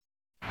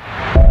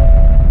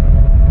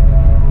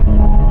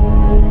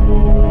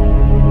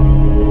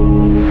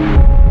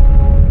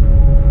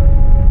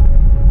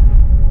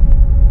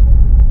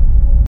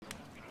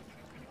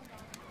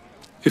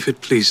If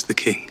it please the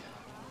king,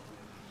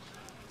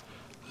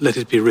 let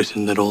it be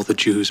written that all the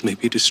Jews may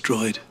be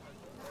destroyed.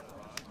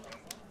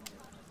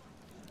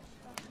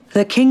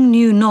 The king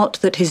knew not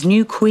that his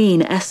new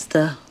queen,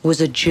 Esther, was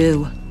a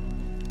Jew.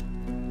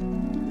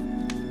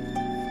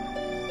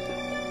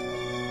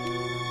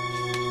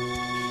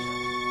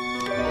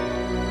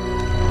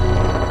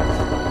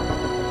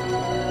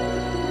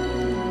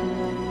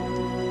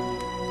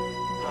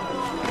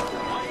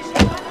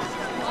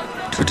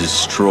 To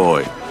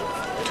destroy,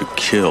 to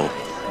kill,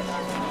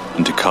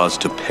 and to cause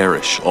to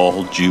perish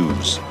all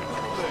Jews,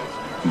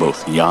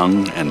 both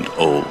young and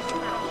old,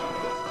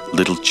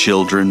 little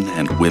children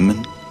and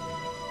women,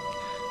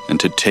 and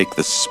to take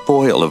the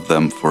spoil of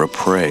them for a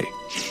prey.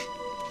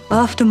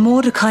 After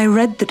Mordecai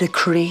read the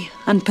decree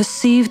and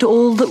perceived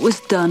all that was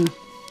done,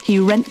 he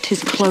rent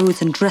his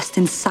clothes and dressed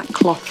in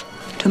sackcloth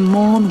to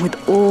mourn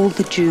with all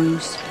the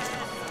Jews.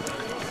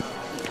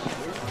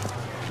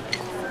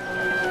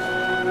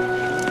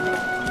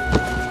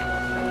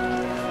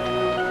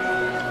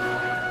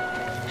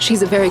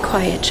 She's a very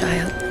quiet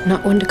child,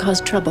 not one to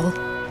cause trouble.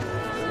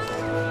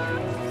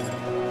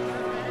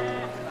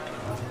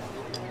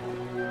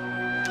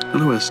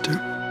 Hello, Esther.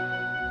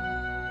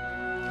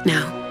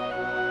 Now,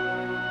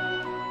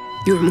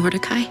 you are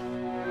Mordecai?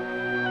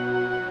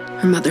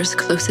 Her mother's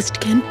closest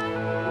kin?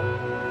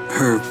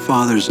 Her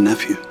father's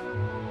nephew.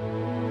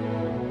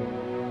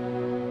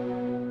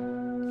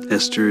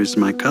 Esther is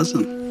my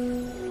cousin.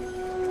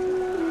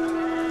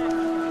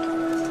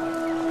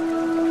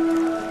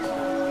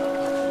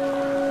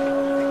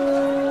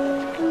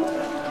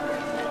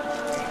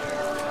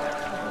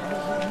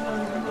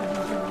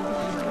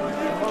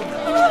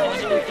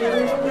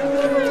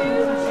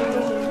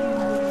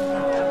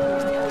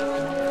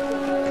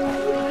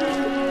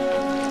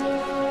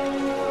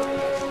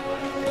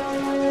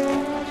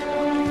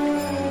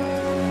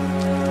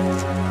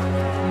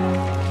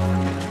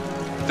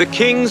 The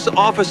king's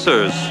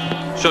officers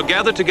shall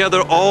gather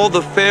together all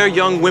the fair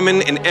young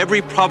women in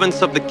every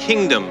province of the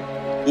kingdom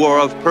who are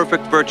of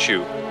perfect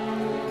virtue,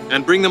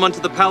 and bring them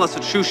unto the palace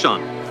at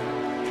Shushan.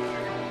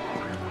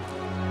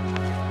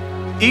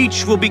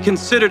 Each will be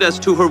considered as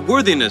to her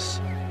worthiness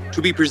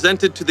to be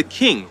presented to the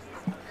king,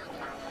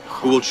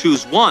 who will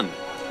choose one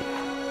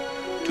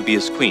to be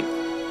his queen.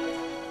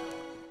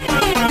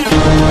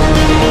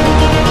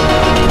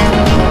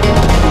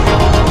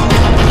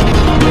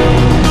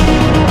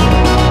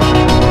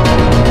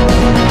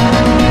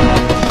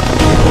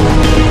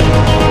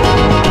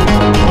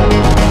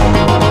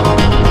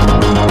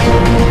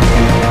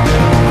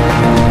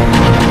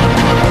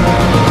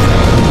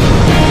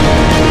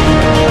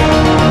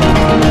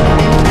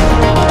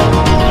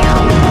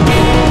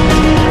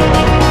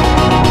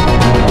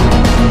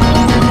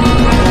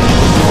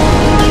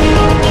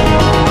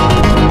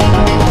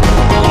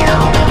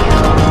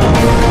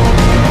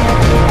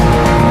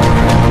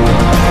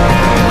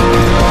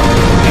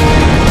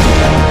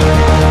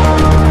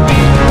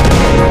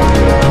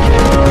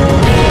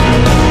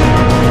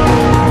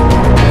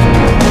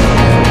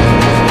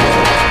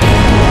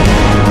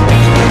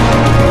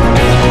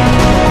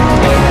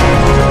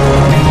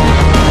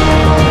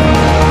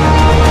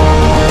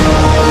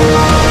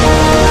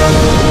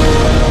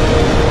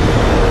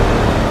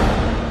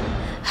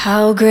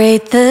 How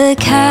great the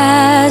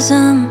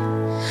chasm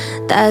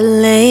that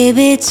lay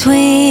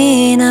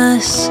between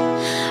us,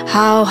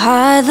 how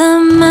high the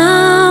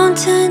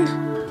mountain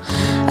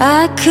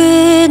I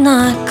could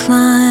not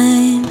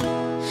climb.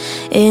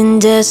 In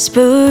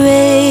desperation,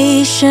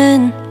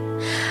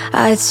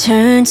 I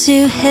turned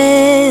to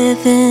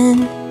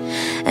heaven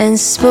and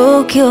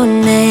spoke your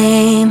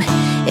name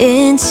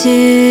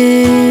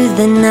into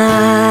the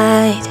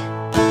night.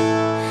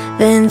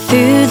 Then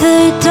through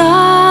the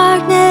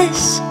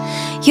darkness,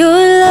 your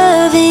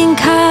loving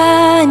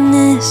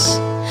kindness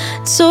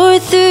tore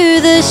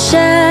through the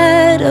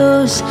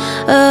shadows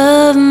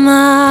of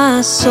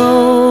my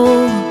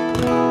soul.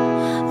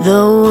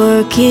 The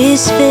work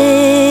is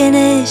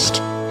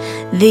finished,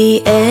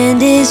 the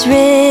end is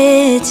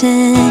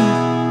written.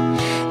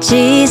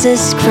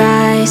 Jesus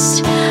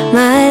Christ,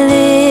 my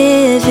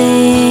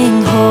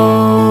living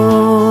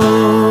hope.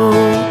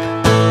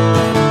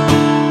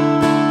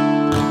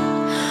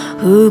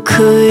 Who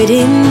could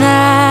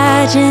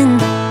imagine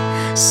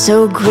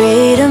so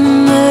great a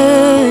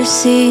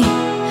mercy?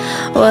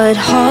 What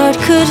heart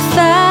could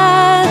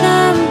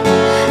fathom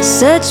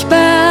such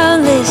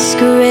boundless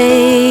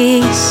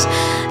grace?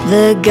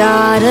 The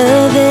God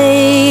of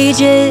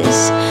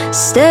ages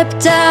stepped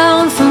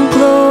down from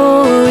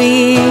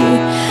glory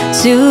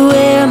to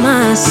wear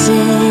my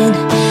sin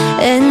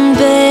and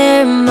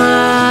bear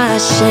my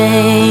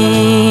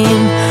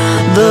shame.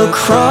 The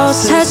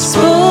cross has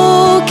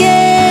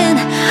spoken,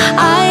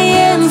 I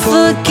am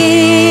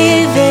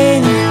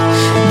forgiven.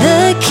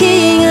 The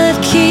King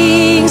of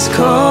Kings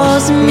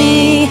calls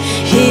me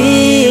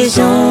his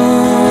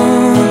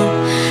own.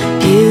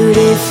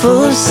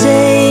 Beautiful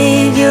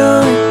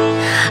Savior,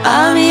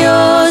 I'm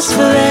yours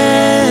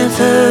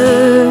forever.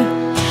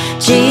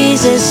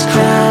 Jesus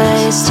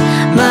Christ,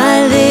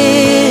 my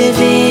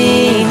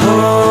living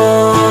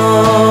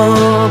hope.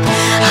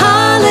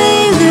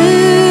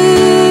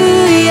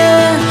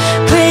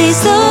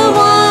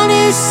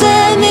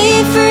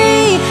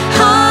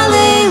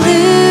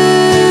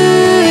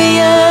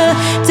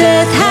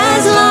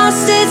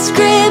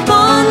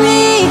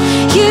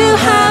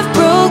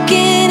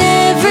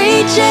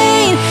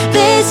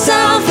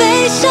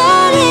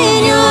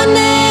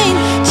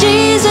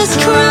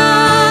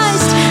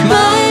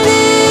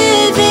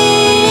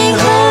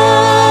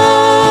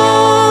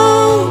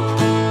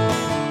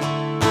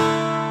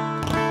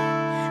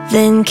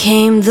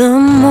 and the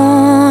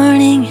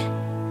morning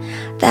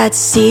that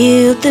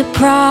sealed the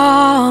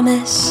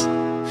promise,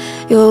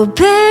 your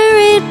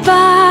buried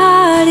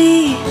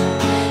body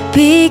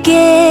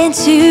began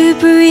to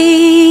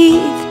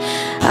breathe.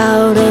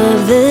 Out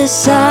of the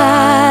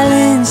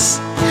silence,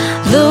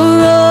 the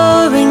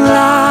roaring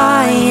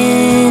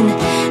lion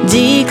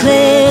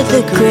declared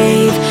the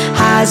grave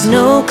has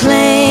no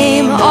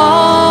claim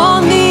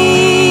on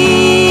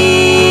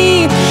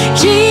me.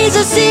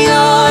 Jesus,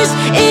 yours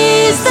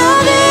is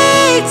the victory.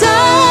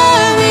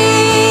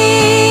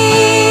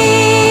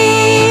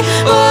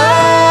 Oh,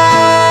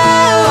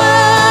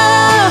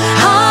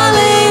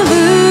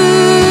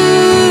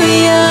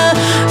 hallelujah.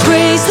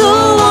 Praise the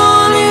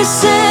one who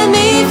set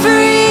me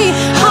free.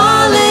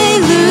 Hallelujah.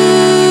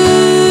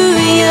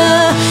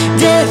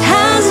 Death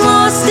has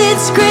lost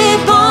its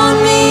grip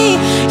on me.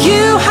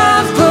 You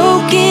have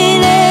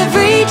broken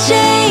every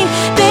chain.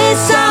 There's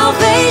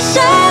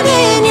salvation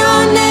in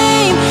your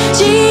name,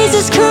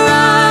 Jesus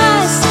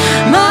Christ,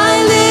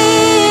 my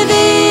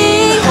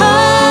living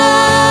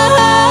hope.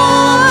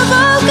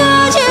 Oh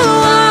God, you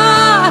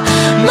are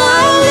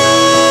my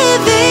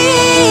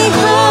living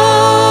hope.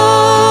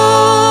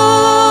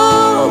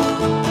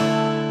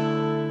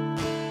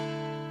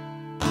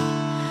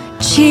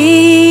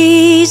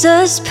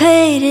 Jesus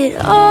paid it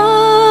all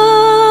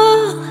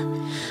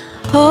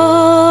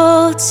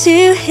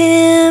to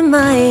him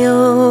I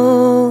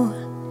owe.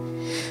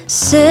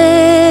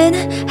 Sin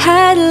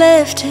had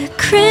left a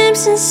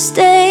crimson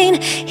stain,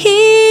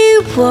 he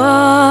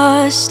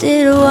washed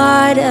it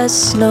white as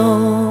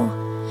snow.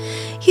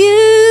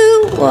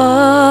 You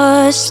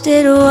washed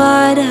it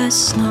white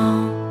as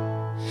snow.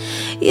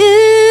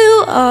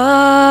 You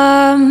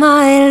are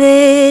my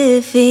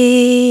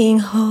living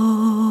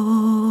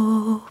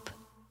hope.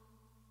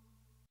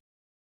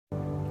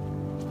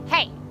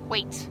 Hey,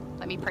 wait,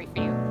 let me pray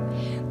for you.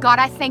 God,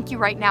 I thank you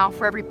right now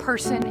for every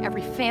person,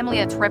 every family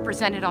that's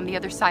represented on the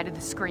other side of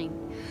the screen.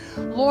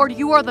 Lord,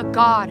 you are the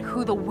God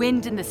who the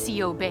wind and the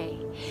sea obey.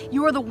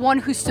 You are the one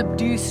who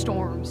subdues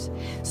storms.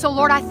 So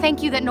Lord, I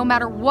thank you that no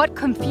matter what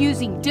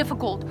confusing,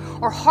 difficult,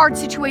 or hard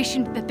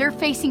situation that they're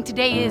facing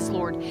today is,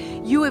 Lord,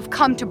 you have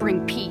come to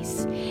bring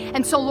peace.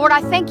 And so Lord, I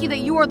thank you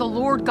that you are the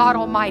Lord God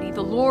Almighty,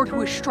 the Lord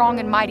who is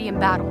strong and mighty in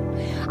battle.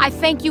 I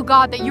thank you,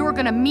 God, that you are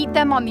going to meet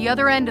them on the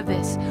other end of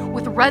this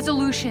with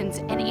resolutions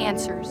and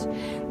answers.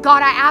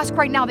 God, I ask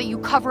right now that you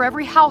cover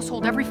every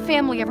household, every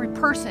family, every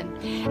person.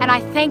 And I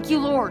thank you,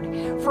 Lord,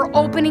 for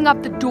opening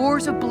up the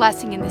doors of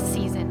blessing in this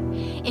season.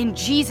 In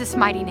Jesus'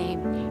 mighty name,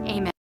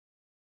 amen.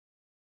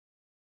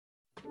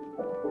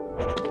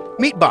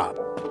 Meet Bob.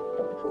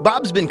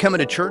 Bob's been coming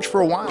to church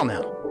for a while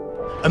now.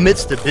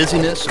 Amidst the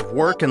busyness of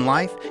work and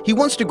life, he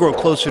wants to grow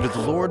closer to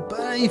the Lord,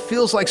 but he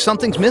feels like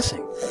something's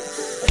missing.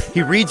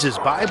 He reads his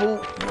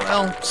Bible,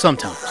 well,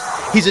 sometimes.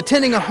 He's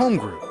attending a home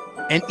group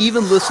and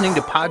even listening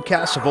to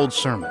podcasts of old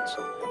sermons.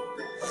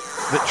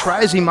 But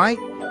try as he might,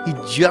 he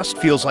just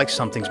feels like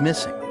something's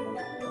missing.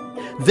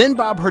 Then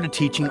Bob heard a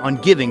teaching on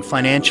giving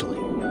financially.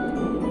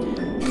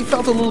 He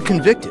felt a little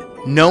convicted,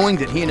 knowing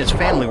that he and his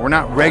family were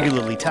not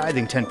regularly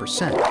tithing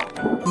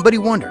 10%. But he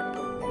wondered,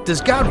 does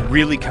God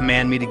really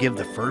command me to give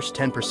the first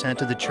 10%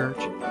 to the church?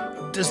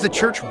 Does the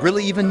church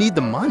really even need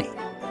the money?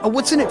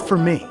 What's in it for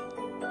me?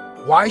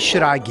 Why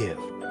should I give?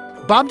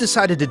 Bob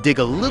decided to dig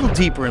a little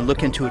deeper and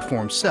look into it for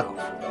himself.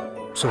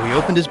 So he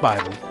opened his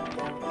Bible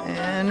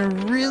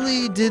and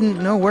really didn't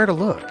know where to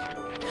look.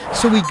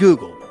 So he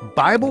Googled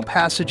Bible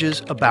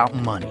passages about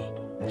money.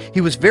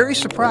 He was very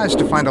surprised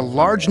to find a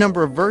large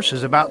number of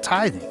verses about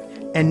tithing,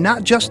 and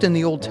not just in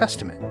the Old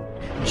Testament.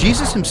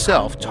 Jesus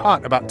himself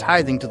taught about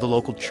tithing to the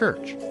local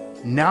church.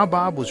 Now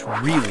Bob was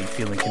really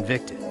feeling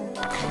convicted.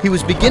 He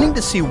was beginning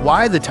to see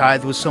why the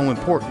tithe was so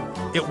important.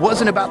 It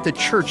wasn't about the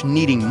church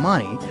needing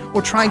money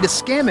or trying to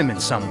scam him in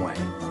some way.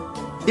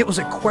 It was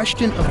a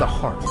question of the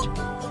heart.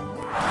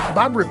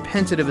 Bob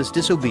repented of his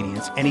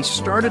disobedience, and he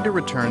started to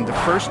return the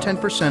first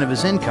 10% of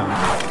his income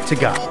to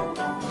God.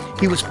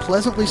 He was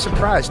pleasantly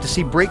surprised to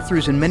see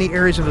breakthroughs in many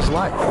areas of his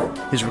life.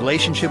 His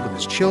relationship with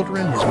his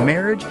children, his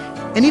marriage,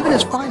 and even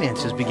his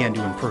finances began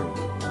to improve.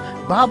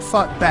 Bob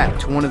thought back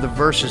to one of the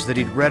verses that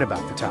he'd read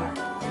about the tithe.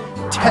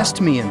 "Test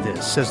me in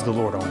this, says the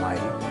Lord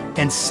Almighty,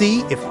 and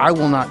see if I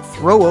will not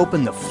throw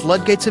open the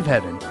floodgates of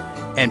heaven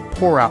and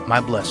pour out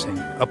my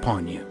blessing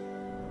upon you."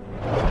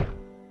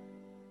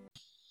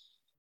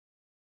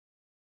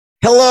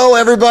 Hello,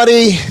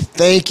 everybody.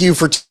 Thank you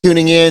for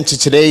tuning in to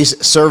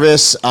today's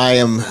service. I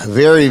am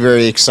very,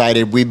 very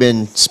excited. We've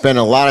been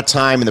spending a lot of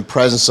time in the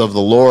presence of the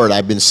Lord.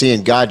 I've been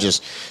seeing God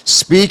just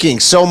speaking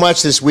so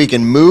much this week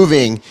and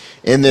moving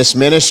in this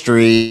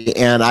ministry,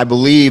 and I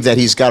believe that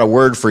he's got a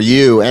word for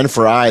you and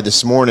for I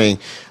this morning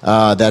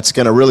that's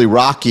going to really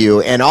rock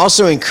you and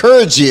also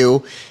encourage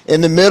you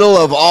in the middle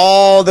of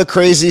all the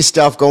crazy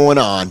stuff going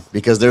on,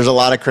 because there's a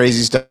lot of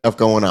crazy stuff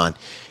going on.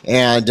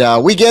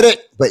 And we get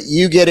it, but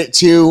you get it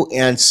too.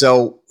 And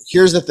so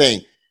here's the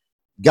thing.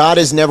 God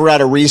is never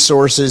out of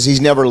resources. He's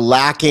never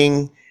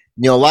lacking.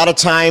 You know, a lot of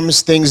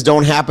times things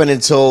don't happen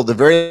until the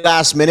very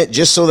last minute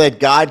just so that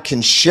God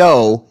can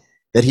show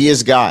that he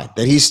is God,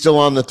 that he's still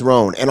on the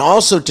throne, and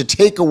also to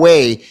take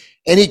away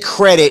any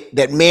credit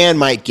that man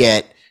might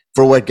get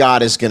for what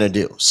God is going to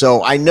do.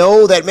 So I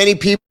know that many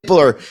people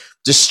are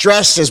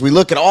distressed as we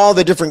look at all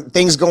the different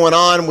things going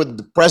on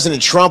with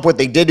President Trump, what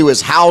they did to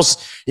his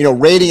house,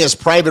 raiding his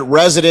private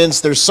residence.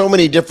 There's so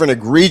many different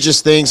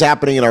egregious things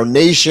happening in our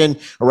nation,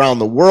 around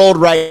the world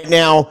right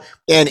now.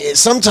 And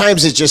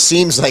sometimes it just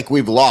seems like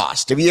we've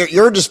lost. Have you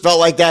ever just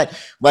felt like that?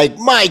 Like,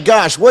 my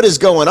gosh, what is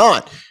going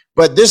on?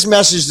 But this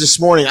message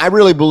this morning, I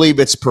really believe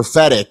it's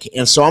prophetic.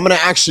 And so I'm going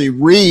to actually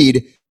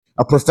read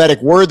a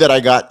prophetic word that I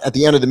got at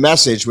the end of the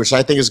message, which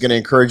I think is going to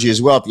encourage you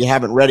as well if you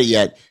haven't read it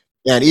yet.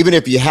 And even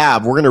if you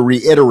have, we're going to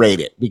reiterate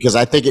it because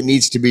I think it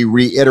needs to be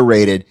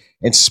reiterated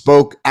and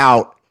spoke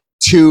out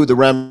to the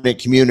remnant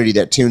community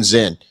that tunes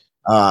in.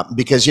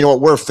 Because you know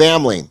what? We're a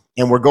family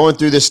and we're going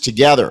through this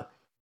together.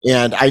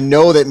 And I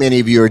know that many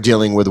of you are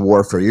dealing with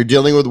warfare. You're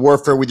dealing with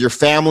warfare with your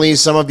families,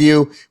 some of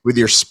you, with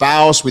your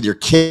spouse, with your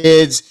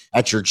kids,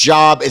 at your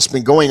job. It's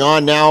been going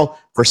on now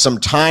for some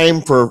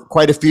time for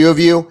quite a few of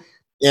you.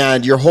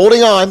 And you're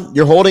holding on.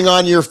 You're holding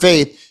on to your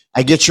faith.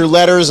 I get your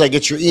letters. I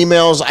get your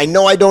emails. I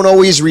know I don't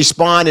always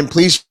respond, and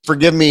please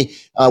forgive me.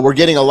 We're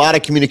getting a lot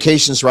of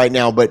communications right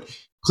now, but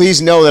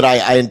please know that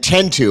I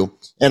intend to,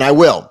 and I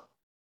will.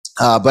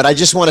 But I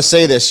just want to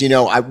say this,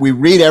 we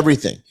read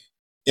everything.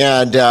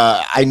 And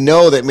I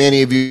know that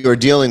many of you are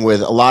dealing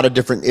with a lot of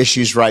different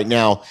issues right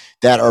now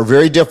that are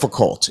very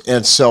difficult.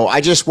 And so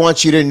I just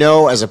want you to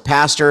know, as a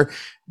pastor,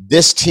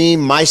 this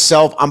team,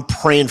 myself, I'm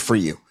praying for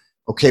you.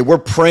 Okay, we're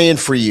praying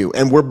for you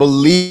and we're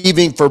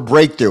believing for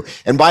breakthrough.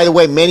 And by the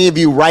way, many of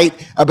you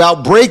write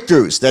about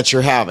breakthroughs that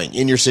you're having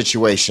in your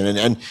situation.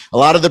 And a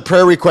lot of the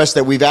prayer requests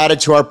that we've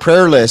added to our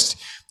prayer list,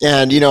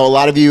 and a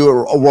lot of you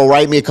will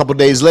write me a couple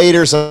days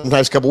later,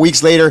 sometimes a couple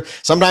weeks later,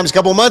 sometimes a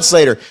couple months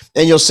later,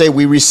 and you'll say,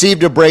 we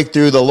received a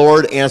breakthrough, the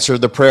Lord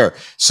answered the prayer.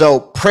 So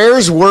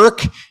prayers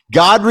work.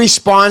 God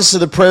responds to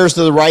the prayers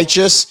of the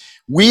righteous.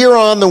 We are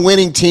on the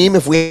winning team.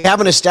 If we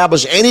haven't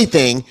established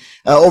anything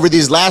over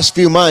these last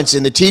few months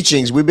in the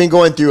teachings, we've been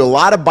going through a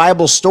lot of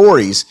Bible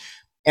stories.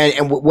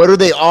 And what do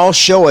they all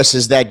show us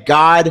is that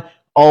God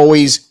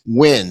always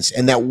wins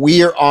and that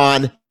we are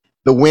on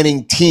the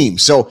winning team.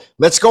 So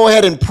let's go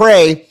ahead and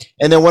pray.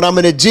 And then what I'm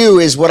going to do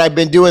is what I've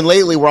been doing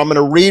lately, where I'm going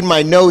to read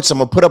my notes. I'm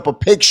going to put up a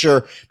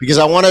picture because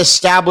I want to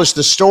establish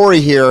the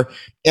story here.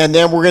 And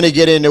then we're going to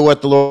get into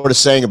what the Lord is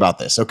saying about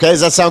this. Okay.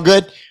 Does that sound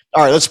good?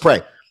 All right, let's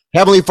pray.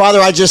 Heavenly Father,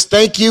 I just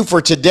thank you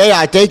for today.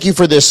 I thank you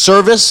for this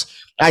service.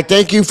 I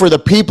thank you for the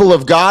people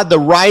of God, the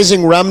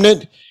rising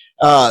remnant,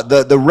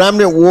 the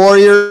remnant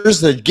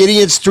warriors, the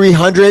Gideon's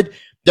 300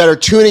 that are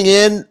tuning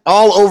in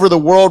all over the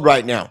world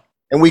right now.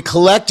 And we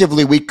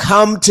collectively, we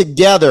come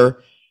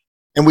together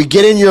and we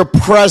get in your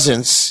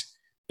presence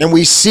and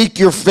we seek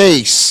your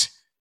face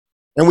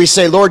and we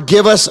say, Lord,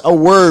 give us a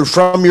word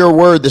from your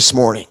word this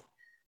morning.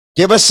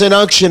 Give us an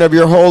unction of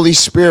your Holy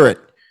Spirit.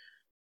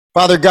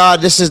 Father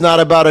God, this is not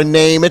about a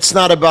name. It's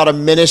not about a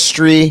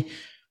ministry.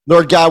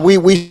 Lord God,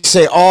 we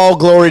say all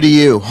glory to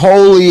you.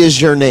 Holy is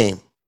your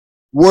name.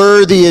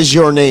 Worthy is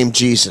your name,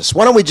 Jesus.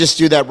 Why don't we just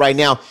do that right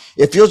now?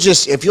 If you'll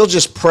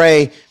just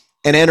pray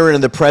and enter into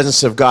the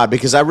presence of God,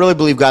 because I really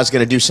believe God's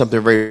going to do something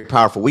very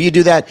powerful. Will you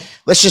do that?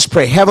 Let's just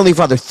pray. Heavenly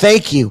Father,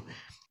 thank you.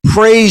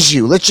 Praise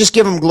you. Let's just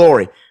give him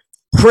glory.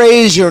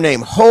 Praise your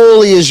name.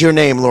 Holy is your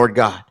name, Lord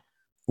God.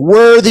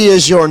 Worthy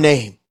is your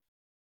name.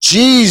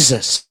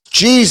 Jesus,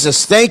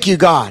 thank you,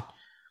 God.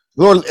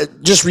 Lord,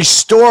 just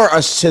restore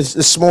us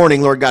this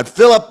morning, Lord God.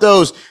 Fill up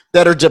those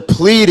that are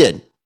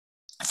depleted.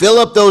 Fill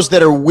up those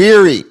that are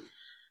weary.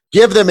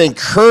 Give them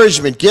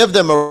encouragement. Give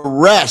them a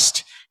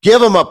rest. Give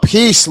them a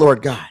peace,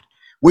 Lord God.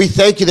 We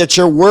thank you that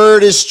your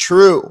word is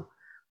true.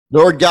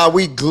 Lord God,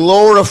 we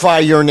glorify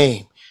your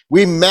name.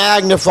 We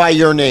magnify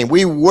your name.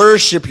 We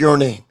worship your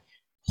name.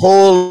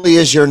 Holy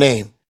is your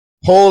name.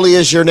 Holy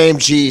is your name,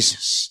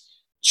 Jesus.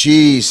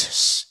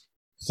 Jesus.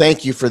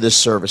 Thank you for this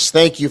service.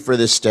 Thank you for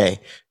this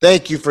day.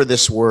 Thank you for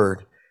this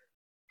word.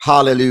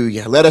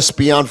 Hallelujah. Let us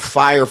be on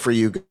fire for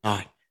you,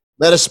 God.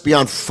 Let us be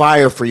on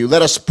fire for you.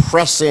 Let us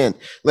press in.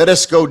 Let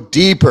us go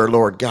deeper,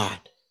 Lord God.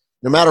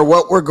 No matter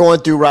what we're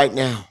going through right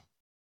now,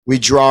 we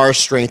draw our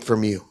strength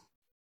from you.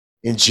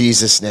 In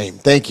Jesus' name.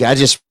 Thank you. I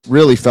just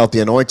really felt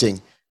the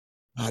anointing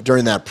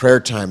during that prayer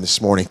time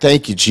this morning.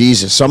 Thank you,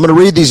 Jesus. So I'm going to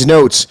read these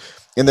notes.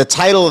 And the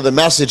title of the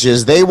message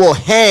is, They Will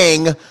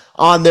Hang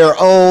on Their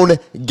Own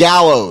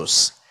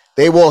Gallows.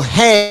 They will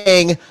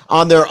hang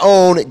on their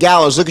own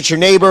gallows. Look at your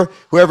neighbor,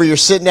 whoever you're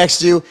sitting next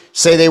to,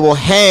 say they will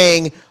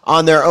hang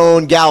on their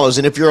own gallows.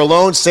 And if you're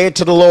alone, say it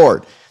to the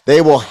Lord.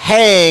 They will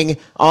hang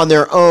on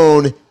their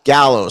own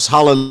gallows.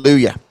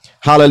 Hallelujah.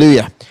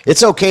 Hallelujah.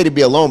 It's okay to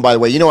be alone, by the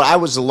way. You know what? I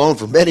was alone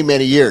for many,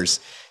 many years.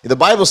 The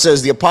Bible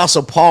says the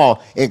Apostle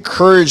Paul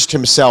encouraged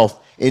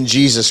himself in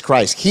Jesus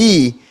Christ.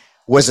 He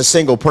was a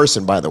single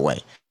person, by the way,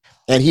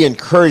 and he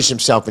encouraged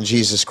himself in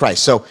Jesus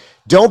Christ. So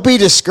don't be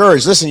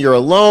discouraged. Listen, you're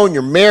alone,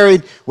 you're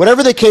married,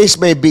 whatever the case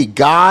may be,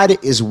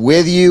 God is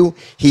with you.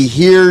 He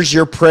hears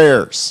your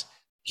prayers.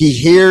 He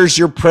hears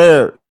your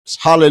prayers.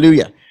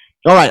 Hallelujah.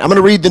 All right, I'm going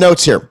to read the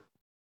notes here.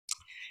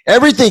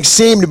 Everything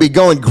seemed to be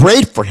going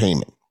great for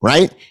Haman,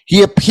 right?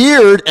 He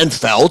appeared and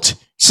felt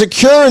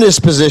secure in his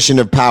position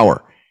of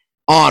power,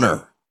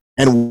 honor,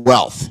 and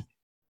wealth.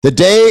 The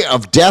day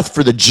of death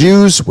for the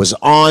Jews was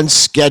on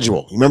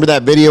schedule. Remember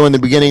that video in the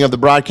beginning of the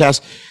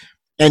broadcast?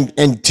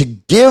 And to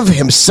give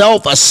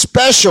himself a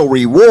special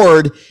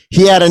reward,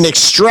 he had an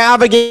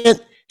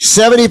extravagant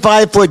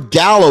 75-foot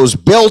gallows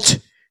built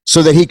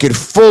so that he could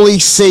fully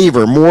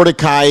savor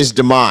Mordecai's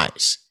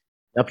demise.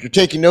 Now, if you're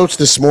taking notes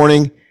this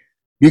morning,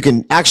 you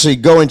can actually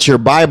go into your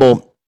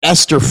Bible,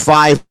 Esther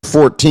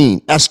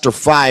 5:14, Esther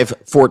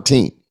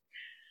 5:14.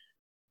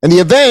 And the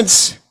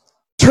events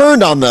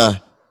turned on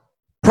the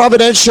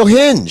providential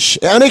hinge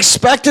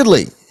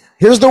unexpectedly.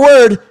 Here's the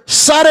word,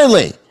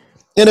 suddenly.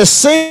 In a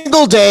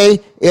single day,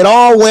 it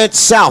all went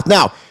south.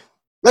 Now,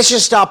 let's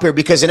just stop here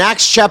because in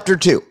Acts chapter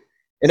 2,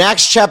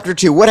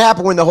 what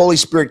happened when the Holy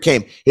Spirit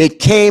came? It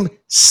came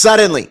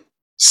suddenly,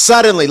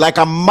 like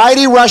a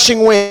mighty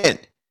rushing wind.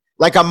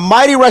 Like a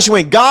mighty rushing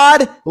wind.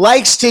 God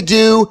likes to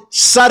do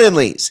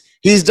suddenlies.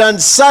 He's done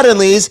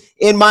suddenlies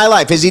in my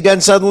life. Has he done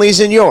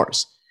suddenlies in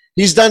yours?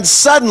 He's done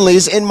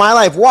suddenlies in my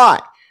life. Why?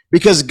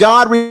 Because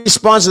God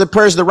responds to the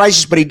prayers of the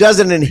righteous, but he does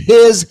it in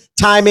his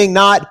timing,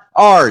 not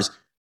ours.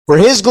 For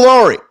his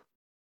glory,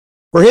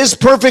 for his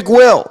perfect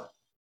will.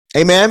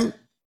 Amen?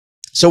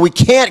 So we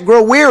can't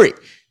grow weary.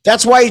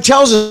 That's why he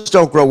tells us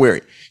don't grow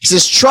weary. He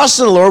says, trust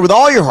in the Lord with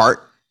all your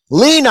heart.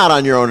 Lean not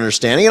on your own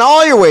understanding. In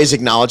all your ways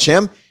acknowledge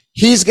him.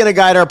 He's going to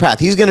guide our path.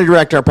 He's going to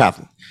direct our path.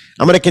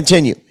 I'm going to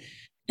continue.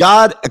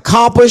 God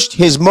accomplished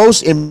his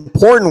most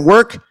important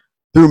work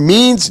through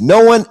means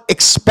no one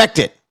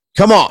expected.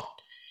 Come on.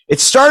 It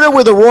started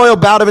with a royal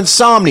bout of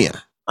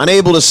insomnia.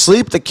 Unable to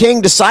sleep, the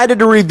king decided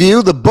to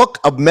review the book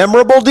of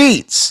memorable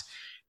deeds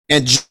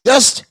and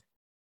just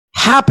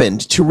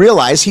happened to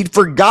realize he'd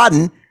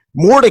forgotten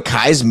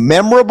Mordecai's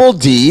memorable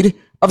deed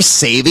of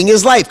saving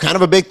his life. Kind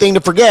of a big thing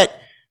to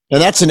forget. And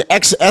that's in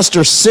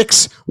Esther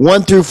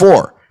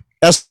 6:1-4.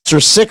 Esther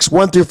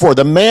 6:1-4.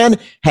 The man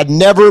had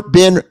never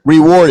been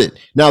rewarded.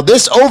 Now,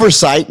 this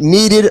oversight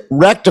needed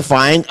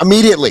rectifying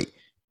immediately.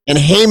 And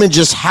Haman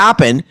just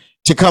happened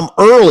to come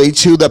early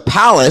to the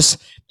palace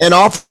and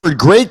offered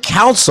great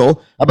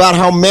counsel about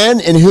how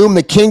men in whom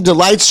the king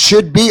delights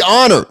should be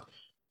honored,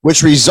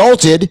 which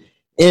resulted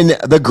in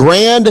the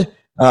grand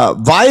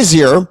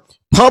vizier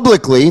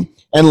publicly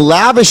and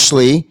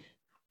lavishly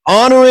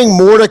honoring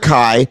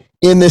Mordecai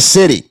in the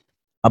city.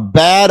 A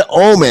bad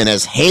omen,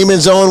 as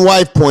Haman's own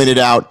wife pointed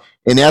out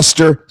in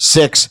Esther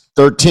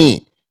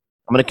 6:13.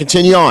 I'm going to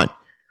continue on.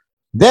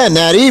 Then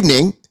that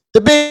evening,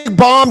 the big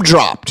bomb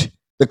dropped.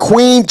 The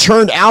queen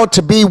turned out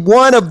to be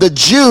one of the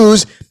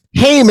Jews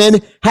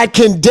Haman had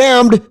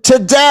condemned to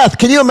death.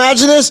 Can you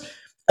imagine this?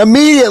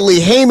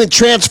 Immediately, Haman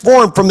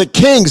transformed from the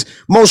king's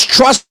most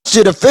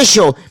trusted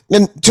official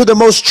into the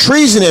most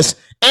treasonous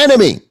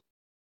enemy.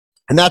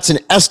 And that's in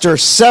Esther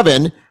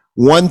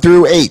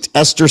 7:1-8.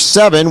 Esther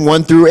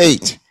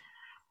 7:1-8.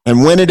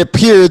 And when it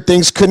appeared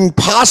things couldn't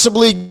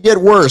possibly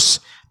get worse,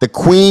 the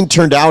queen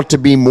turned out to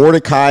be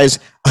Mordecai's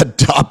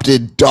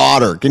adopted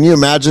daughter. Can you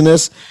imagine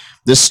this?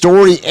 The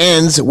story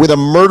ends with a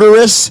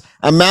murderous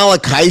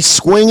Amalekite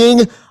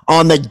swinging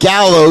on the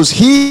gallows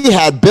he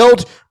had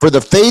built for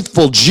the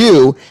faithful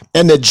Jew,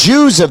 and the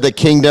Jews of the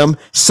kingdom,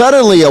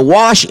 suddenly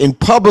awash in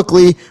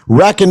publicly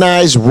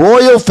recognized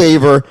royal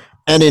favor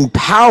and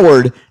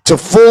empowered to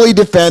fully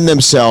defend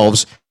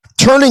themselves,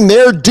 turning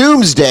their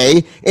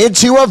doomsday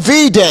into a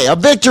V-Day, a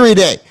victory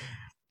day.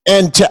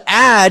 And to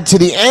add to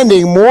the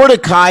ending,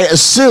 Mordecai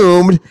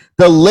assumed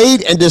the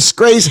late and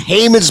disgraced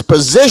Haman's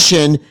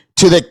position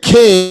to the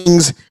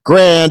king's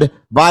grand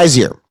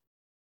vizier.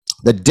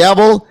 The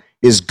devil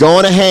is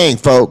going to hang,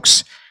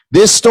 folks.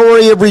 This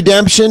story of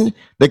redemption,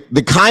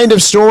 the kind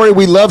of story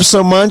we love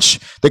so much,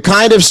 the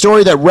kind of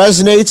story that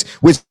resonates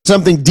with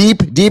something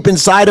deep, deep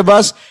inside of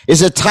us,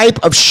 is a type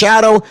of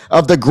shadow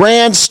of the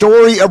grand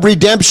story of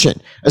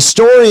redemption, a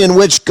story in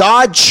which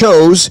God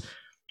chose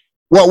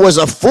what was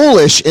a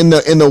foolish in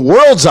the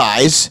world's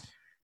eyes,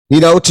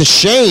 to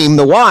shame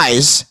the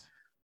wise.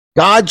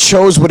 God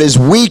chose what is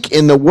weak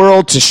in the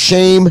world to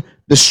shame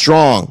the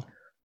strong.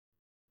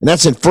 And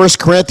that's in 1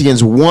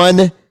 Corinthians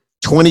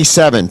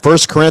 1:27.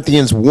 1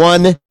 Corinthians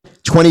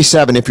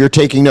 1:27, if you're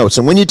taking notes.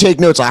 And when you take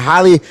notes, I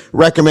highly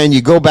recommend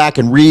you go back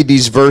and read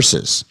these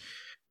verses.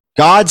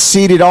 God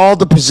ceded all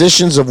the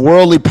positions of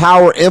worldly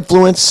power,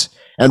 influence,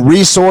 and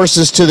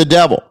resources to the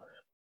devil.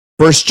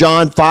 1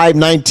 John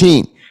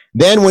 5:19.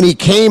 Then when he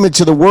came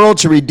into the world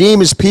to redeem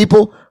his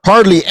people,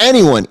 hardly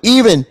anyone,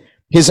 even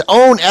his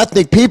own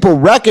ethnic people,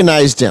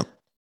 recognized him.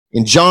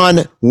 In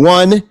John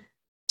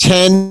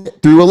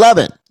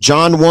 1:10-11.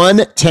 John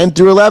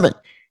 1:10-11.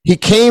 He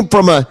came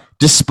from a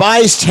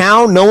despised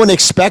town no one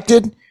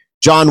expected.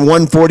 John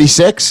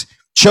 1:46.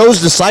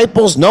 Chose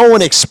disciples no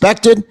one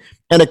expected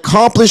and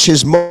accomplished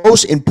his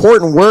most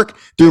important work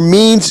through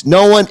means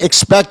no one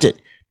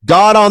expected.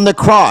 God on the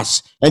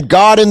cross and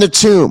God in the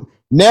tomb.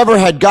 Never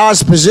had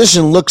God's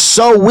position looked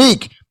so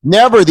weak.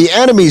 Never the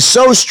enemy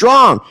so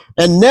strong.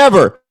 And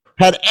never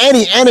had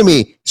any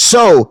enemy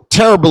so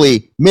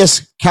terribly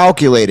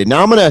miscalculated.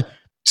 Now I'm going to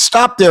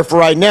stop there for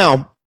right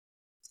now,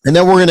 and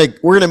then we're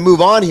going to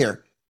move on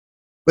here.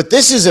 But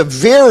this is a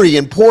very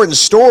important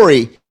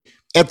story,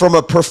 and from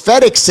a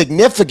prophetic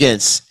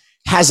significance,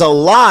 has a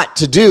lot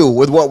to do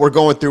with what we're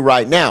going through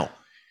right now.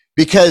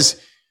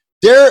 Because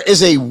there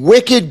is a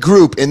wicked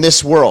group in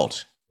this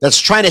world that's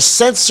trying to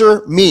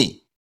censor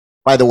me,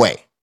 by the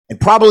way, and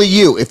probably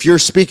you if you're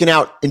speaking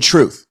out in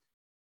truth.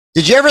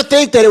 Did you ever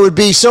think that it would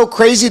be so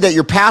crazy that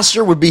your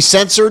pastor would be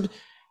censored?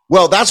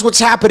 Well, that's what's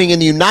happening in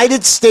the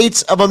United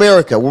States of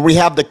America, where we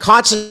have the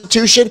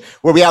Constitution,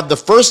 where we have the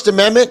First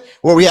Amendment,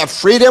 where we have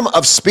freedom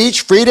of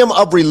speech, freedom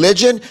of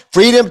religion,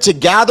 freedom to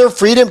gather,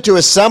 freedom to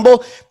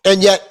assemble.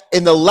 And yet,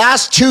 in the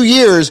last 2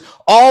 years,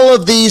 all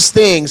of these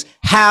things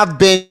have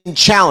been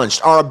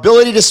challenged. Our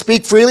ability to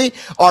speak freely,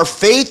 our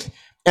faith,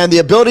 and the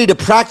ability to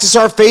practice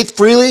our faith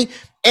freely,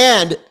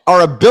 and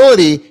our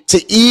ability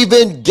to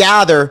even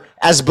gather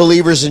as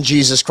believers in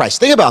Jesus Christ.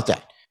 Think about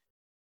that.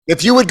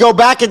 If you would go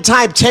back in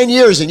time 10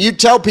 years and you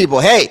tell people,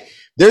 hey,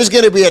 there's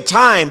going to be a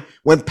time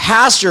when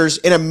pastors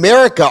in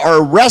America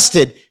are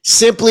arrested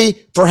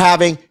simply for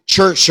having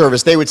church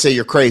service, they would say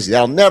you're crazy.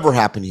 That'll never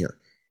happen here.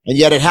 And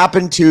yet it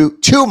happened to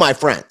two of my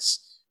friends.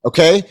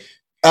 Okay.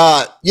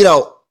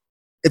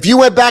 If you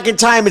went back in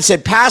time and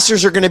said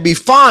pastors are going to be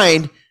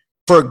fined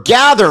for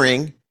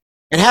gathering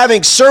and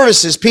having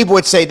services, people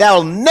would say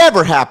that'll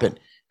never happen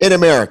in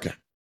America.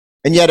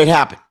 And yet it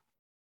happened.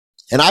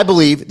 And I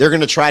believe they're going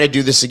to try to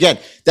do this again.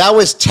 That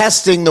was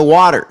testing the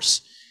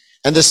waters.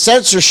 And the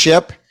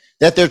censorship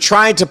that they're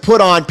trying to put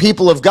on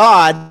people of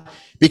God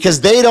because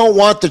they don't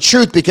want the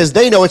truth, because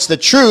they know it's the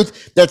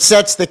truth that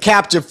sets the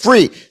captive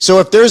free. So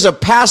if there's a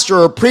pastor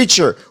or a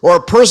preacher or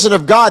a person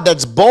of God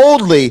that's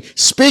boldly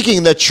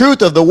speaking the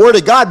truth of the Word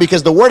of God,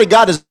 because the Word of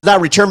God does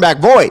not return back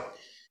void.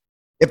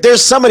 If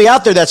there's somebody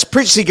out there that's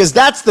preaching, because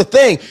that's the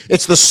thing,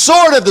 it's the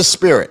sword of the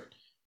Spirit.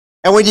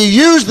 And when you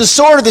use the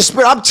sword of the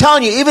Spirit, I'm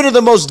telling you, even to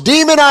the most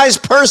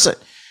demonized person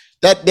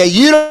that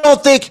you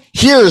don't think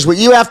hears what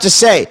you have to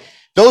say,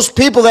 those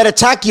people that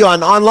attack you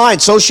online,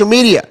 social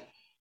media,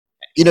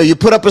 you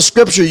put up a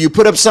scripture, you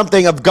put up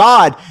something of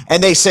God,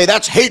 and they say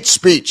that's hate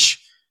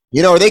speech,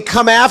 or they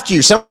come after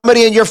you,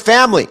 somebody in your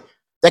family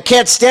that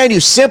can't stand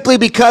you simply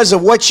because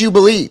of what you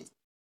believe.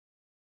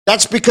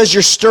 That's because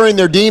you're stirring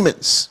their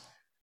demons.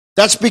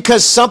 That's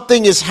because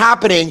something is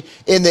happening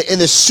in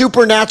the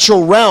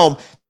supernatural realm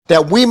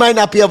that we might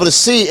not be able to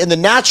see in the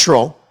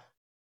natural,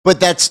 but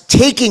that's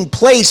taking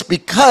place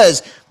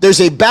because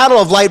there's a battle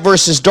of light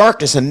versus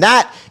darkness. And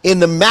that in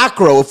the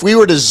macro, if we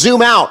were to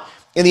zoom out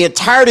in the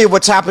entirety of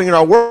what's happening in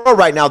our world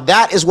right now,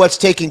 that is what's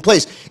taking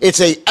place. It's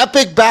an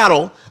epic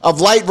battle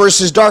of light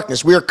versus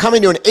darkness. We are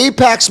coming to an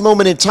apex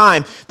moment in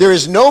time. There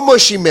is no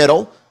mushy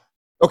middle.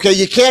 Okay,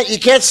 you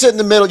can't sit in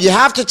the middle. You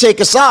have to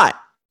take a side.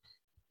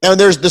 And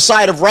there's the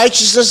side of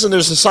righteousness and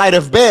there's the side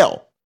of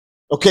Baal,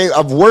 okay,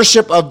 of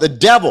worship of the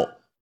devil.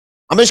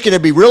 I'm just going to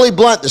be really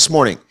blunt this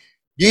morning.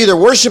 You either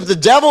worship the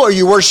devil or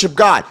you worship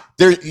God.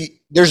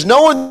 There's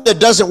no one that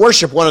doesn't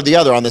worship one or the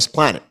other on this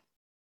planet.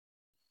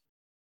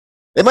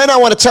 They might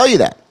not want to tell you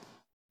that.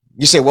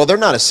 You say, well, they're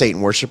not a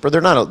Satan worshiper. They're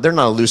not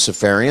a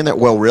Luciferian.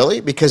 Well, really?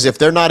 Because if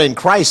they're not in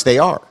Christ, they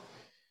are.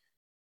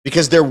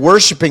 Because they're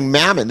worshiping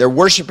mammon. They're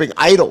worshiping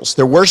idols.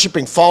 They're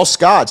worshiping false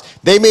gods.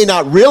 They may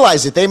not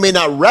realize it. They may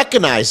not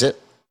recognize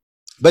it.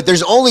 But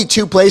there's only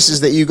two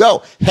places that you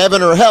go,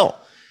 heaven or hell.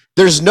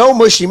 There's no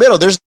mushy middle.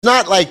 There's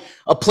not like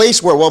a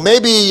place where, well,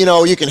 maybe,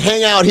 you can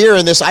hang out here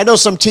in this. I know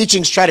some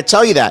teachings try to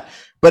tell you that,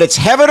 but it's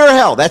heaven or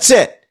hell. That's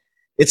it.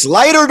 It's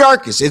light or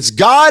darkness. It's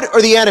God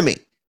or the enemy.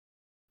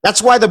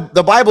 That's why the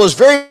Bible is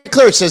very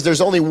clear. It says there's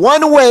only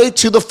one way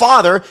to the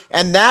Father,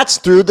 and that's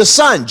through the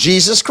Son,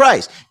 Jesus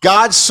Christ.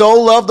 God so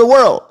loved the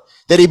world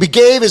that he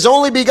gave his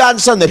only begotten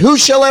Son, that who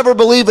shall ever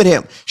believe in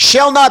him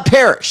shall not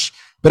perish,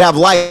 but have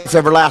life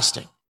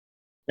everlasting.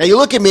 Now you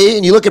look at me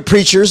and you look at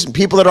preachers and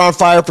people that are on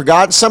fire for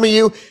God. Some of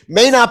you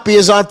may not be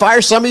as on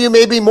fire. Some of you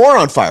may be more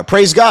on fire.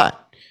 Praise God.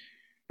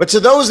 But to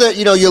those that,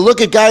 you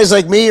look at guys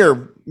like me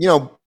or,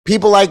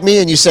 people like me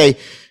and you say,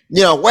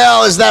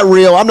 well, is that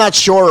real? I'm not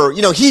sure.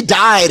 Or, he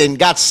died and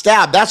got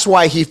stabbed. That's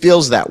why he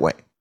feels that way.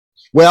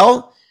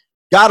 Well,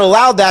 God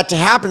allowed that to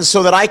happen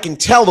so that I can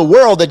tell the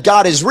world that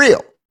God is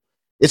real.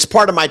 It's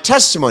part of my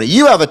testimony.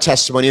 You have a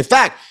testimony. In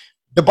fact,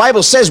 the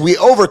Bible says we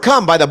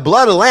overcome by the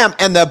blood of the Lamb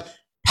and the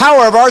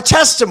power of our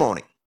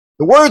testimony,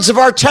 the words of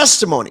our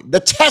testimony. The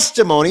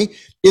testimony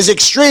is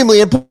extremely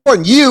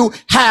important. You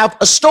have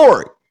a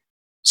story.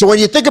 So when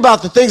you think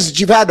about the things that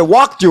you've had to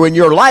walk through in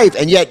your life,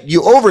 and yet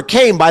you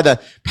overcame by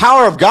the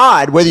power of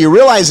God, whether you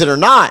realize it or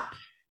not,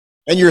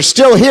 and you're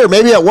still here.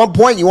 Maybe at one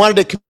point you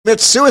wanted to commit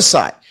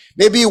suicide.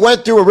 Maybe you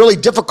went through a really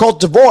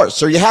difficult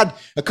divorce, or you had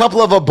a couple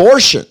of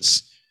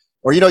abortions,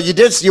 or you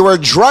were a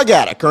drug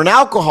addict or an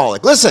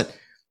alcoholic. Listen,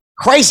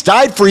 Christ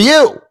died for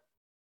you.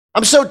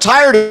 I'm so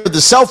tired of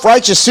the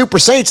self-righteous super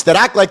saints that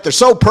act like they're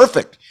so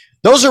perfect.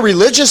 Those are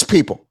religious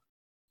people.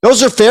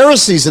 Those are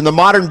Pharisees in the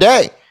modern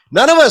day.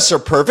 None of us are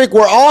perfect.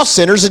 We're all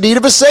sinners in need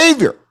of a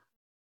Savior.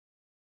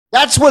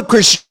 That's what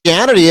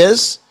Christianity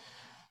is.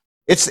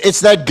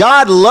 It's that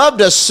God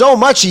loved us so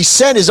much, he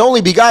sent his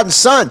only begotten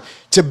son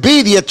to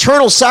be the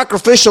eternal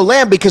sacrificial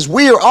lamb because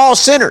we are all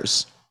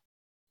sinners.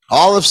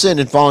 All have sinned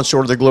and fallen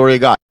short of the glory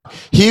of God.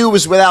 He who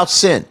was without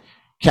sin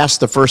cast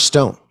the first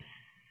stone.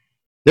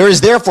 There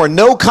is therefore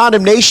no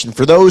condemnation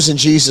for those in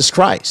Jesus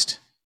Christ.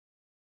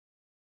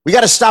 We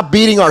got to stop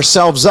beating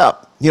ourselves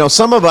up. You know,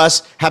 some of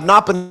us have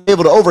not been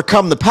able to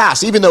overcome the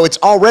past, even though it's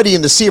already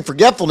in the sea of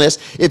forgetfulness.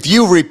 If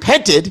you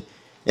repented,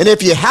 and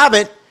if you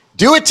haven't,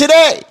 do it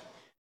today.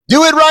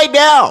 Do it right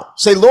now.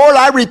 Say, Lord,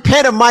 I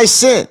repent of my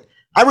sin.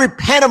 I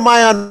repent of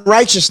my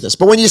unrighteousness.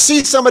 But when you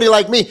see somebody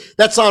like me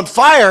that's on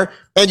fire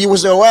and you will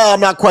say, well, I'm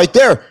not quite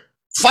there,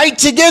 fight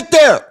to get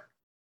there.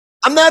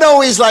 I'm not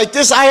always like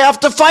this. I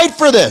have to fight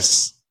for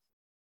this.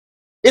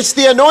 It's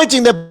the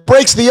anointing that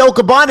breaks the yoke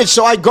of bondage.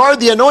 So I guard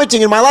the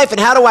anointing in my life. And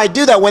how do I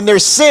do that? When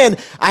there's sin,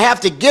 I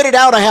have to get it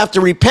out. I have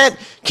to repent.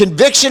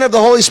 Conviction of the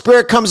Holy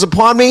Spirit comes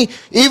upon me,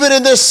 even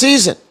in this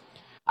season.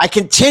 I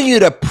continue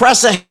to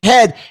press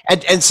ahead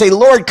and say,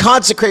 Lord,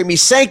 consecrate me,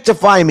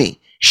 sanctify me.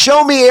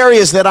 Show me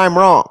areas that I'm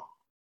wrong.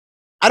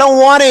 I don't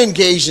want to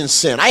engage in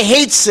sin. I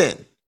hate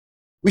sin.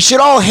 We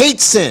should all hate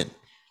sin,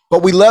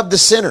 but we love the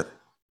sinner.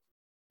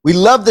 We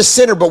love the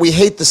sinner, but we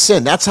hate the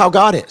sin. That's how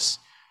God is.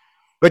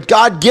 But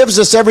God gives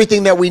us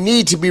everything that we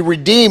need to be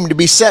redeemed, to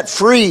be set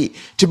free,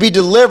 to be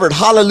delivered.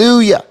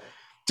 Hallelujah.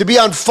 To be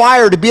on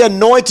fire, to be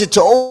anointed,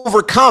 to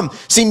overcome.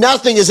 See,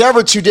 nothing is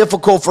ever too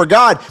difficult for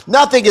God.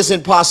 Nothing is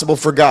impossible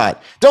for God.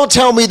 Don't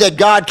tell me that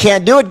God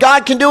can't do it.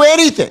 God can do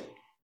anything.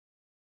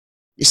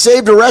 He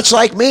saved a wretch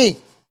like me.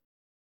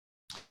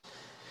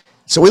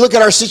 So we look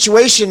at our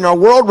situation in our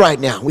world right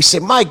now. We say,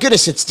 my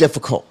goodness, it's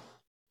difficult.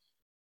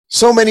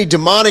 So many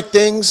demonic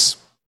things.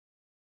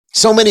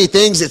 So many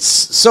things. It's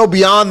so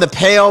beyond the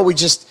pale. We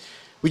just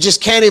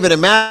can't even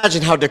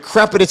imagine how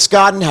decrepit it's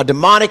gotten, how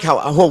demonic, how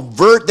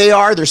overt they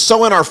are. They're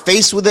so in our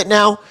face with it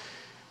now.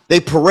 They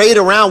parade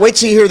around. Wait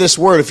till you hear this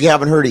word if you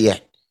haven't heard it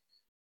yet.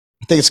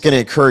 I think it's going to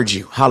encourage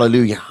you.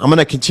 Hallelujah. I'm going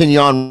to continue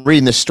on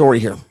reading this story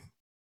here.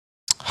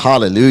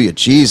 Hallelujah.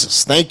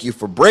 Jesus, thank you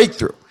for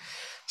breakthrough.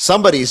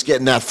 Somebody's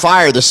getting that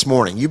fire this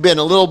morning. You've been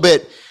a little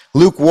bit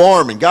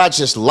lukewarm, and God's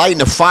just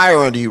lighting a fire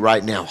under you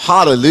right now.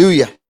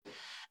 Hallelujah.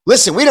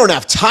 Listen, we don't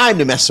have time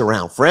to mess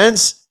around,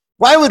 friends.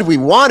 Why would we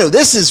want to?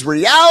 This is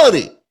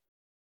reality.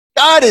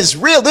 God is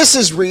real. This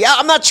is real.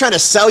 I'm not trying to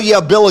sell you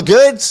a bill of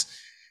goods.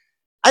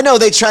 I know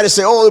they try to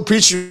say, oh, the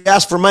preacher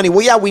asked for money.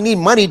 Well, yeah, we need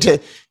money to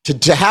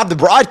have the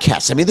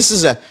broadcast. I mean, this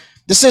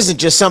isn't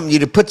just something you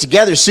to put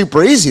together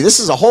super easy. This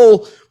is a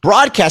whole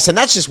broadcast, and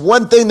that's just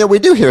one thing that we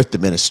do here at the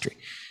ministry.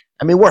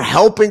 I mean, we're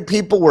helping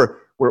people.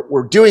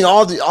 We're doing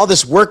all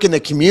this work in the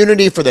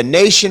community for the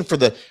nation, for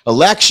the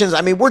elections.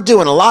 I mean, we're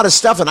doing a lot of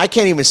stuff, and I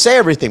can't even say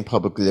everything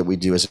publicly that we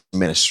do as a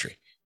ministry.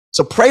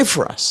 So pray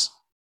for us.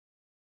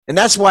 And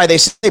that's why they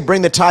say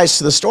bring the tithes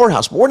to the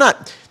storehouse.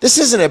 But this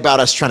isn't about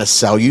us trying to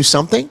sell you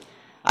something.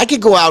 I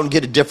could go out and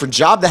get a different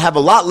job that have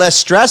a lot less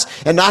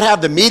stress and not have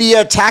the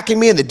media attacking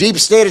me and the deep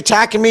state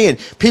attacking me and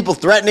people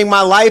threatening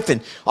my life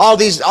and all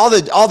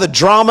the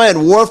drama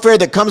and warfare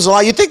that comes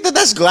along. You think that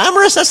that's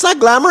glamorous? That's not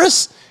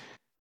glamorous.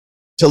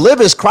 To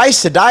live is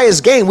Christ, to die is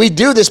gain. We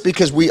do this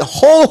because we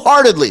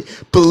wholeheartedly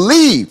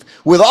believe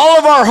with all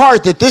of our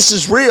heart that this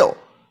is real.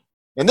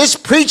 And this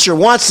preacher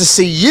wants to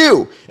see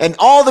you and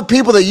all the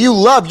people that you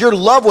love, your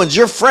loved ones,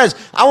 your friends.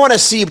 I want to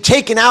see you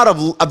taken out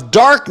of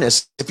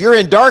darkness if you're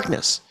in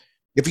darkness.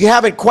 If you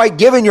haven't quite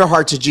given your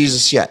heart to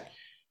Jesus yet,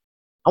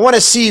 I want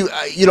to see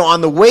you,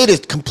 on the way to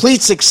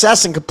complete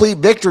success and complete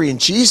victory in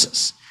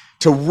Jesus,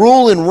 to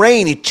rule and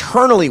reign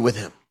eternally with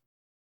him.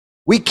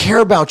 We care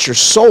about your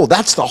soul.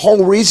 That's the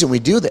whole reason we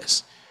do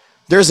this.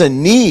 There's a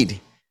need.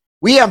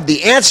 We have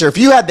the answer. If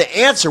you had the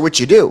answer, which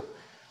you do,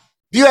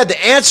 if you had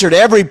the answer to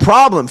every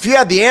problem, if you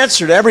had the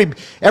answer to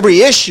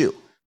every issue,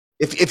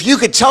 if you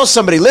could tell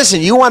somebody,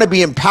 listen, you want to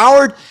be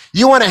empowered,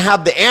 you want to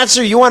have the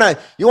answer, you want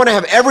to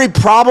have every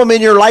problem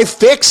in your life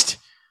fixed,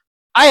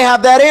 I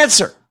have that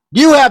answer.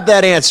 You have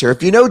that answer.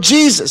 If you know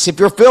Jesus, if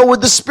you're filled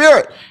with the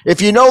Spirit,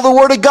 if you know the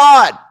Word of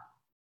God,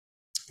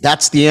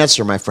 that's the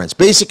answer, my friends.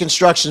 Basic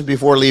instructions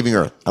before leaving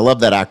earth. I love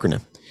that acronym.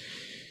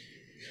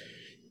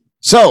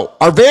 So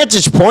our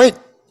vantage point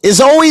is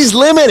always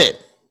limited,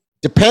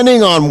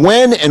 depending on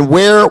when and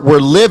where we're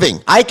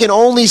living. I can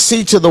only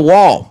see to the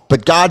wall,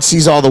 but God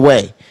sees all the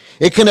way.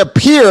 It can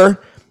appear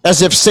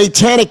as if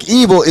satanic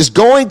evil is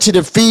going to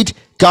defeat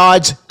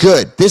God's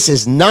good. This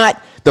is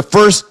not the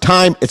first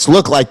time it's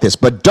looked like this,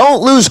 but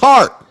don't lose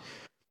heart.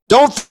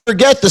 Don't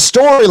forget the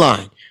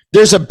storyline.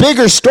 There's a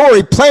bigger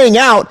story playing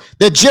out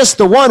than just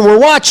the one we're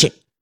watching.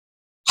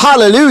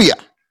 Hallelujah.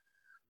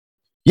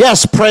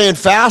 Yes, pray and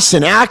fast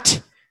and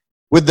act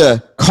with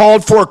the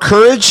called for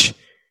courage,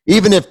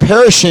 even if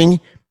perishing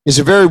is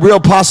a very real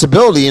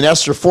possibility in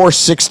Esther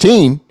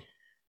 4:16.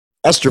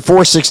 Esther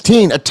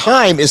 4:16, a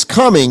time is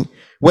coming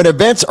when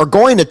events are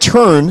going to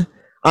turn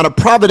on a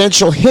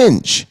providential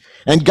hinge,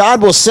 and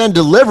God will send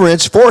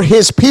deliverance for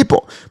his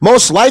people,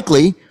 most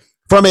likely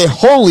from a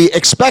holy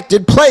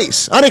unexpected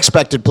place,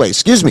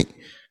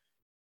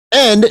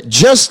 And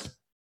just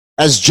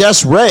as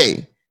Jess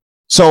Ray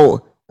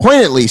so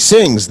poignantly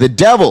sings, the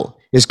devil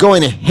is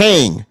going to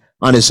hang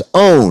on his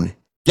own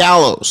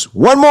gallows.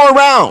 One more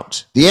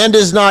round. The end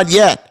is not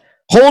yet.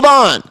 Hold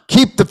on.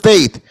 Keep the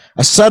faith.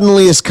 A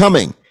suddenly is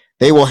coming.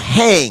 They will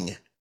hang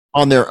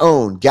on their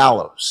own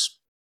gallows.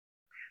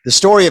 The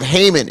story of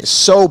Haman is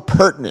so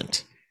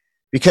pertinent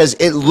because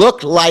it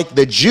looked like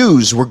the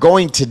Jews were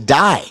going to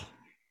die.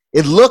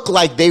 It looked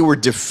like they were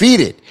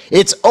defeated.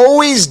 It's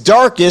always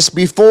darkest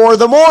before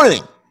the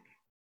morning.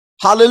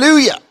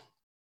 Hallelujah.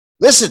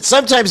 Listen,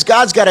 sometimes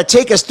God's got to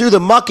take us through the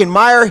muck and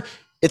mire.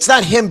 It's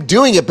not him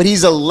doing it, but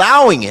he's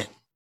allowing it.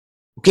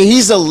 Okay,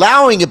 he's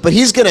allowing it, but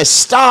he's going to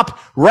stop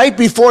right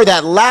before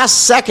that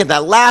last second,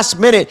 that last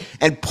minute,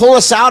 and pull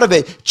us out of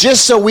it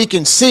just so we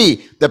can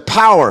see the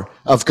power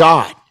of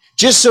God,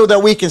 just so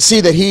that we can see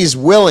that he's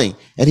willing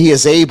and he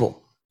is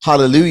able.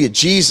 Hallelujah.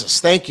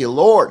 Jesus, thank you,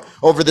 Lord,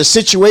 over the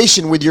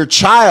situation with your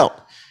child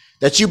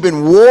that you've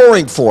been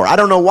warring for. I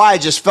don't know why I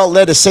just felt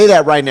led to say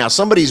that right now.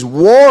 Somebody's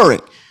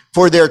warring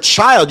for their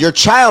child. Your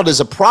child is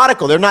a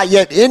prodigal. They're not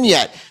yet in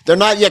yet. They're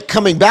not yet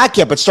coming back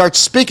yet, but start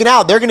speaking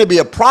out. They're going to be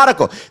a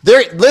prodigal.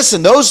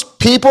 Listen, those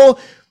people,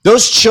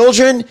 those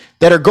children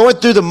that are going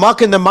through the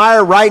muck and the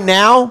mire right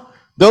now,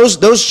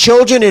 those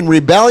children in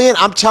rebellion,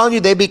 I'm telling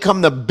you, they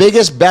become the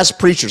biggest, best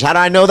preachers. How do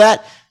I know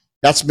that?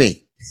 That's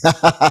me.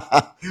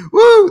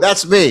 Woo,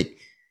 that's me.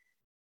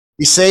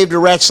 He saved a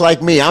wretch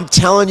like me. I'm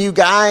telling you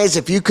guys,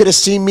 if you could have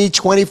seen me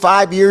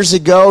 25 years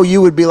ago,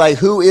 you would be like,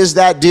 who is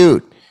that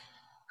dude?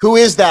 Who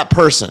is that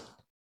person?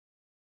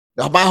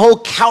 My whole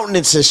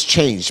countenance has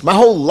changed. My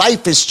whole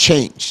life has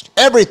changed.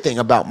 Everything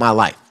about my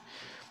life.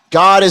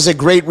 God is a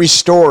great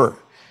restorer.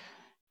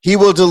 He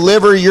will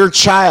deliver your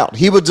child.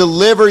 He will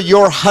deliver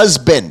your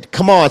husband.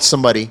 Come on,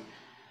 somebody.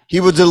 He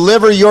will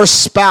deliver your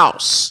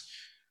spouse.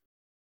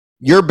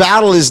 Your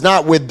battle is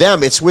not with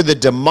them. It's with a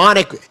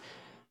demonic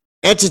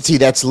entity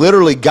that's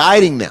literally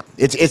guiding them.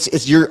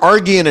 It's you're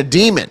arguing a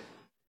demon.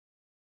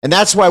 And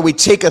that's why we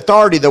take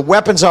authority. The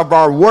weapons of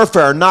our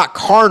warfare are not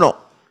carnal,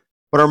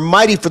 but are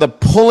mighty for the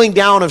pulling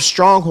down of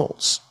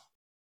strongholds.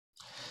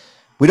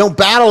 We don't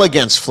battle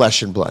against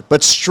flesh and blood,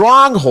 but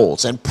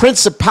strongholds and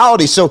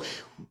principalities. So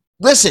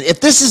listen, if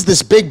this is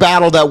this big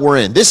battle that we're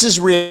in, this is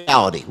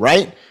reality,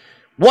 right?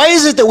 Why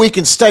is it that we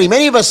can study?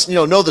 Many of us,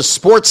 know the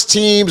sports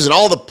teams and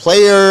all the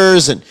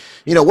players and,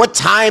 what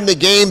time the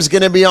game's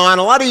going to be on.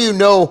 A lot of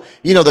know,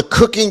 the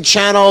cooking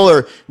channel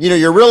or,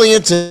 you're really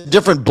into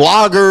different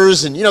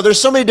bloggers and,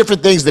 there's so many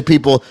different things that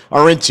people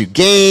are into.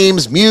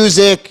 Games,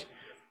 music,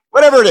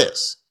 whatever it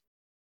is.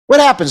 What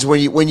happens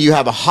when you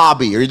have a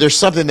hobby or there's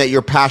something that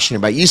you're passionate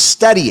about? You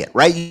study it,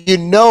 right? You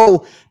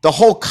know the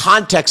whole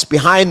context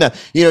behind the,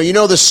 you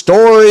know the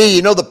story,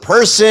 you know the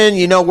person,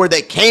 you know where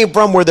they came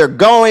from, where they're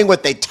going,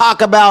 what they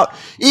talk about,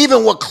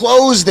 even what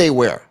clothes they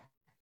wear.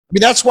 I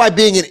mean, that's why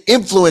being an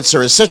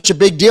influencer is such a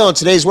big deal in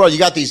today's world. You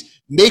got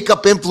these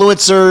makeup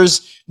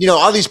influencers,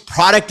 all these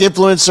product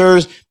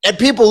influencers, and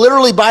people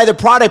literally buy the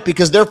product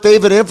because their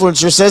favorite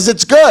influencer says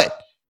it's good.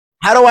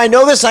 How do I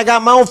know this? I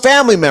got my own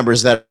family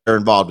members that are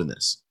involved in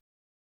this.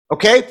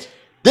 Okay?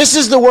 This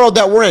is the world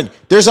that we're in.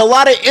 There's a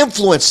lot of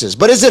influences,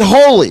 but is it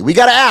holy? We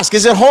got to ask,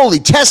 is it holy?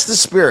 Test the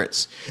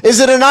spirits. Is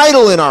it an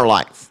idol in our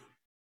life?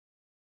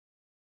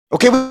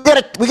 Okay,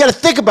 we got to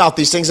think about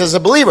these things as a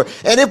believer.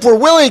 And if we're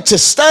willing to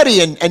study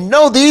and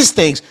know these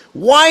things,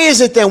 why is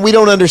it then we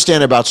don't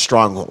understand about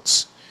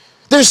strongholds?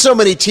 There's so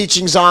many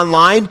teachings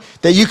online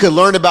that you can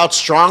learn about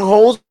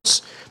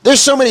strongholds.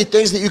 There's so many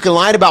things that you can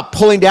learn about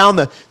pulling down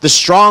the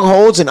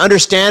strongholds and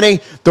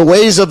understanding the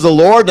ways of the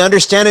Lord and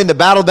understanding the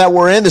battle that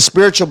we're in, the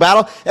spiritual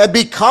battle, and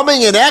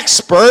becoming an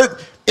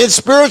expert in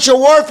spiritual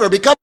warfare,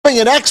 becoming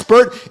an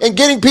expert in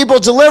getting people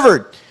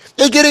delivered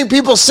and getting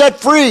people set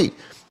free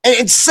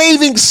and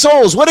saving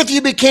souls. What if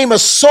you became a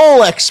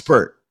soul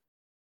expert?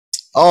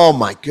 Oh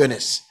my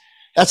goodness.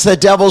 That's the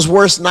devil's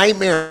worst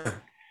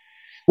nightmare.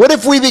 What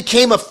if we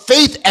became a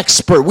faith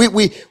expert?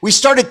 We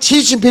started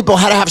teaching people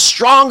how to have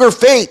stronger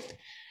faith,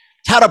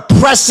 how to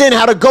press in,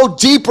 how to go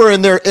deeper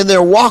in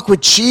their walk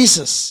with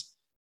Jesus.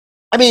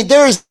 I mean,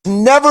 there has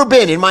never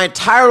been in my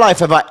entire life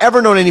have I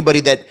ever known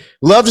anybody that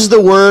loves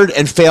the word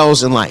and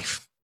fails in life.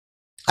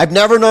 I've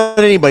never known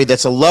anybody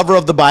that's a lover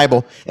of the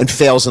Bible and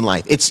fails in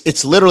life.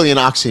 It's literally an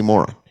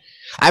oxymoron.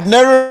 I've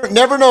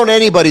never known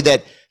anybody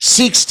that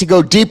seeks to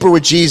go deeper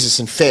with Jesus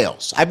and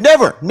fails. I've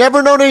never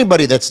known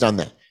anybody that's done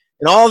that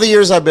in all the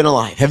years I've been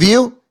alive. Have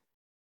you?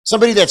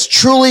 Somebody that's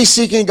truly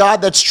seeking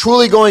God, that's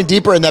truly going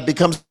deeper, and that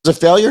becomes a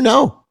failure?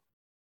 No.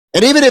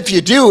 And even if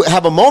you do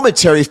have a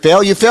momentary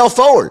fail, you fail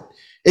forward.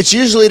 It's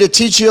usually to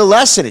teach you a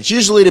lesson. It's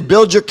usually to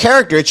build your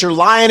character. It's your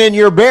lion and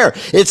your bear.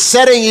 It's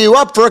setting you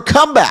up for a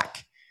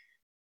comeback.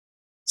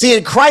 See,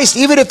 in Christ,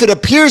 even if it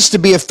appears to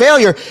be a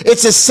failure,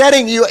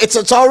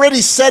 it's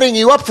already setting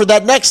you up for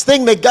that next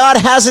thing that God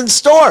has in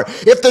store.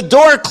 If the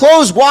door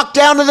closed, walk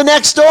down to the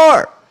next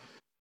door.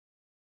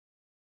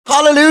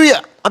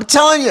 Hallelujah. I'm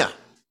telling you,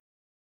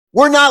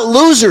 we're not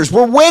losers.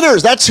 We're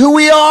winners. That's who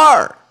we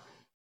are.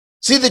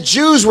 See, the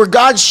Jews were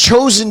God's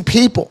chosen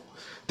people.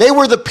 They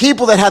were the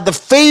people that had the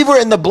favor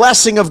and the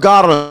blessing of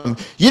God on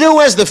them. You know who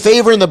has the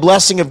favor and the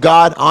blessing of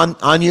God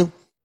on you?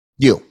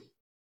 You.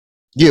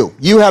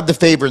 You have the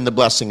favor and the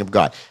blessing of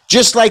God,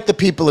 just like the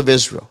people of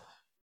Israel.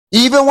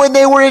 Even when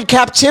they were in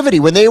captivity,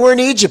 when they were in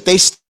Egypt, they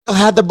still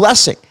had the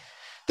blessing.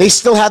 They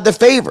still had the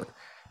favor.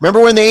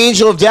 Remember when the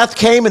angel of death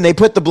came and they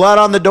put the blood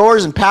on the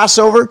doors and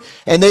Passover,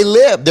 and they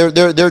lived.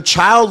 Their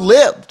child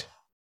lived.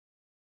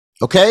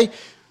 Okay?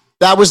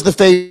 That was the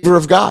favor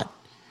of God.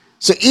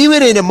 So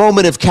even in a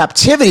moment of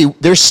captivity,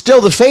 there's still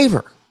the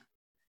favor,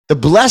 the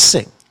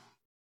blessing,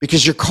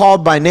 because you're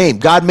called by name.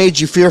 God made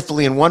you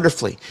fearfully and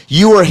wonderfully.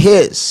 You are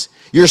his.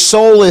 Your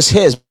soul is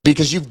his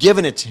because you've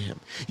given it to him.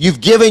 You've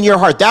given your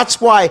heart.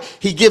 That's why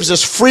he gives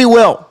us free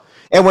will.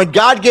 And when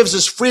God gives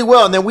us free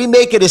will, and then we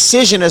make a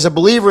decision as a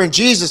believer in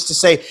Jesus to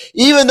say,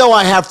 even though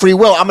I have free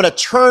will, I'm going to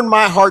turn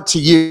my heart to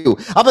you.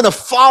 I'm going to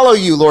follow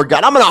you, Lord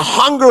God. I'm going to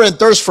hunger and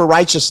thirst for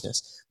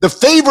righteousness. The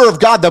favor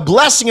of God, the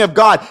blessing of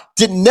God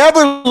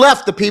never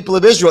left the people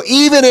of Israel,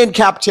 even in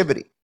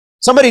captivity.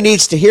 Somebody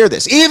needs to hear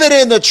this. Even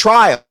in the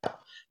trial,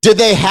 did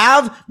they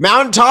have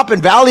mountaintop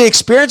and valley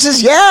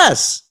experiences?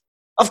 Yes,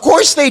 of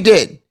course they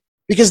did,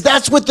 because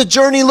that's what the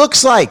journey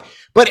looks like.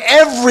 But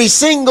every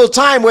single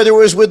time, whether it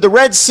was with the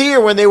Red Sea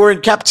or when they were in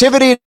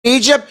captivity in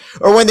Egypt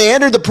or when they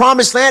entered the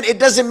promised land, it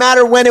doesn't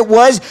matter when it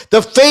was,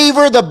 the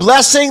favor, the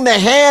blessing, the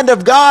hand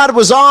of God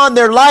was on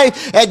their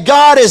life, and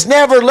God has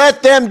never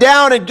let them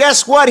down. And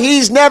guess what?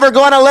 He's never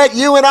going to let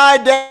you and I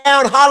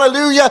down.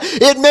 Hallelujah.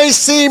 It may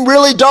seem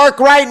really dark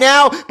right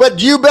now,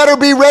 but you better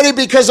be ready,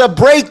 because a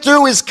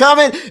breakthrough is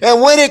coming.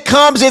 And when it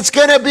comes, it's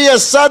going to be a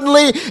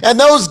suddenly. And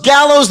those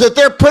gallows that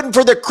they're putting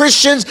for the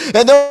Christians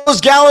and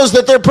those gallows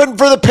that they're putting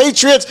for the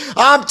patriots,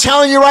 I'm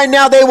telling you right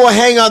now, they will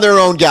hang on their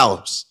own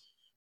gallows.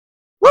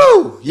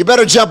 Woo! You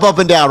better jump up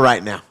and down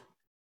right now.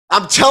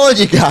 I'm telling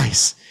you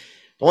guys.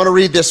 I want to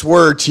read this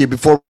word to you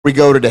before we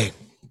go today.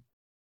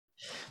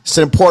 It's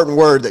an important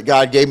word that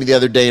God gave me the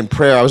other day in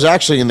prayer. I was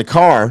actually in the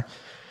car,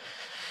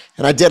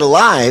 and I did a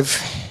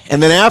live,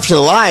 and then after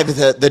the live,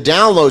 the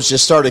downloads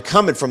just started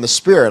coming from the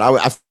Spirit.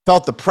 I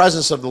felt the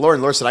presence of the Lord,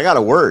 and the Lord said, I got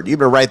a word. You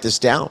better write this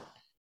down.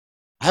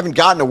 I haven't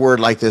gotten a word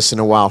like this in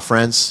a while,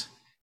 friends.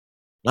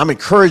 I'm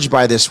encouraged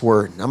by this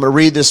word. I'm going to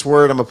read this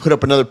word. I'm going to put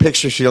up another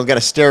picture so you don't got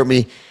to stare at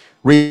me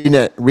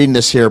reading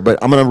this here, but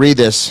I'm going to read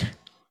this.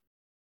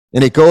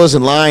 And it goes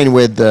in line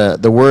with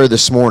the word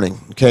this morning.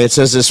 Okay, it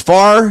says, as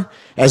far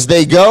as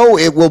they go,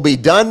 it will be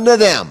done to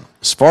them.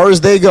 As far as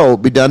they go, it will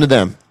be done to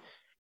them.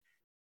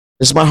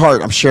 This is my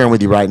heart I'm sharing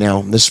with you right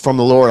now. This is from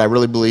the Lord. I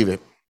really believe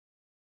it.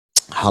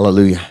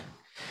 Hallelujah.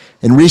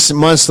 In recent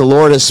months, the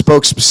Lord has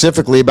spoke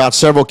specifically about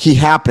several key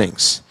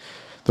happenings.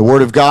 The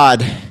Word of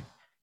God,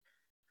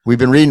 we've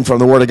been reading from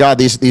the Word of God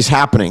these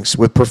happenings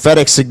with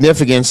prophetic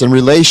significance in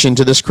relation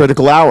to this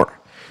critical hour.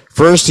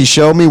 First, he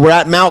showed me we're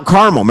at Mount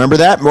Carmel. Remember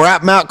that? We're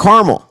at Mount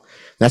Carmel.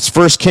 That's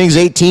 1 Kings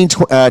 18,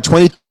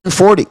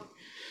 20-40.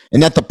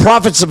 And that the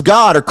prophets of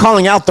God are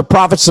calling out the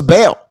prophets of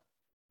Baal.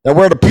 That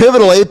we're at a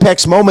pivotal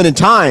apex moment in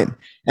time,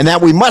 and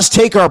that we must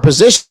take our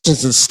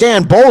positions and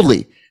stand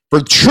boldly for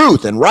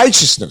truth and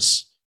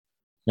righteousness.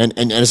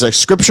 And as a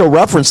scriptural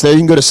reference there, you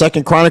can go to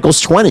 2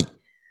 Chronicles 20.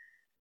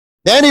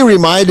 Then he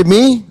reminded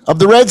me of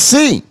the Red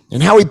Sea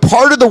and how he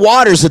parted the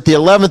waters at the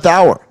 11th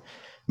hour.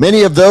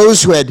 Many of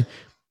those who had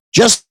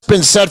just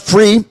been set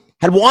free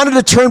had wanted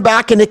to turn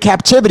back into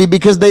captivity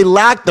because they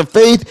lacked the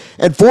faith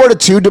and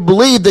fortitude to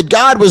believe that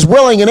God was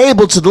willing and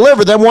able to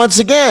deliver them once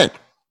again.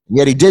 And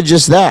yet he did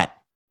just that.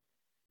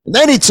 And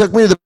then he took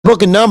me to the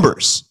book of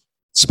Numbers,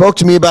 spoke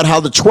to me about how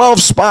the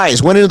 12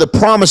 spies went into the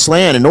promised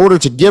land in order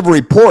to give a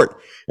report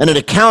and an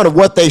account of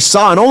what they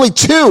saw. And only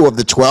 2 of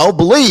the 12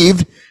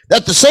 believed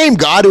that the same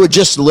God who had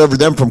just delivered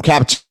them from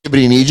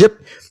captivity in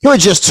Egypt, who had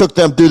just took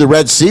them through the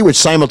Red Sea, which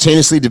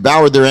simultaneously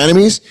devoured their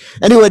enemies,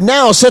 and who had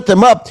now set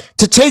them up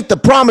to take the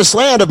promised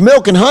land of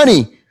milk and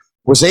honey,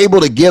 was able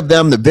to give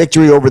them the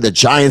victory over the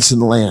giants in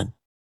the land.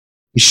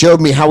 He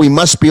showed me how we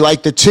must be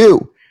like the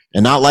 2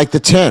 and not like the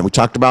 10. We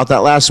talked about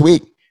that last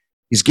week.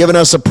 He's given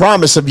us a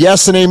promise of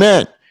yes and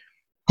amen.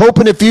 Hope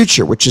in the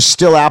future, which is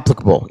still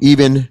applicable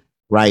even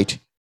right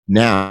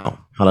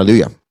now.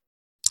 Hallelujah.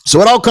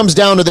 So it all comes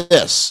down to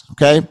this,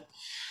 okay? It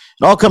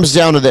all comes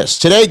down to this.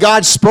 Today,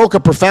 God spoke a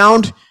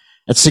profound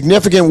and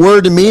significant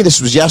word to me.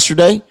 This was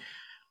yesterday,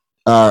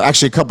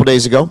 actually a couple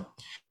days ago,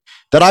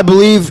 that I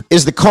believe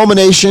is the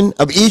culmination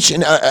of each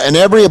and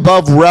every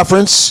above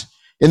reference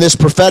in this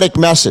prophetic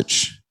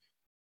message.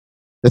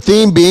 The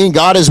theme being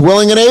God is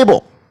willing and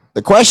able.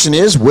 The question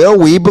is, will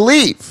we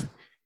believe?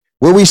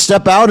 Will we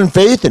step out in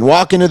faith and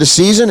walk into the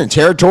season and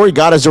territory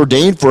God has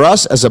ordained for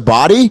us as a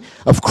body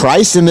of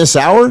Christ in this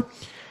hour?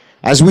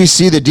 As we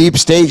see the deep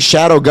state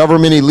shadow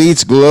government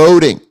elites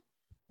gloating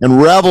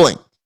and reveling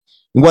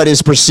in what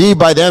is perceived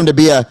by them to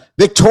be a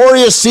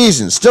victorious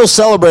season, still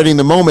celebrating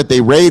the moment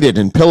they raided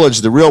and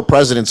pillaged the real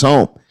president's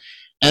home.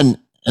 And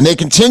they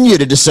continue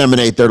to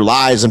disseminate their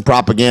lies and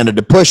propaganda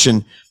to push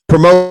and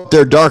promote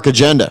their dark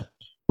agenda.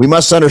 We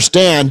must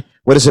understand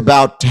what is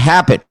about to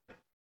happen.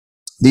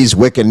 These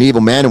wicked and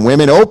evil men and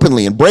women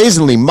openly and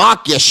brazenly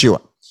mock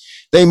Yeshua.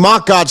 They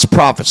mock God's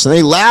prophets, and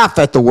they laugh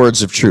at the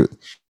words of truth.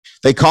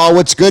 They call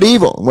what's good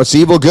evil, and what's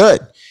evil good.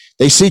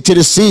 They seek to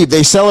deceive.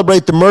 They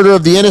celebrate the murder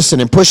of the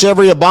innocent and push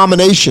every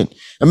abomination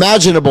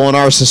imaginable in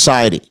our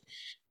society.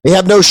 They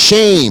have no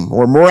shame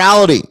or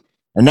morality,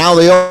 and now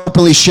they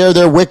openly share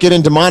their wicked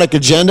and demonic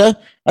agenda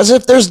as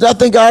if there's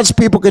nothing God's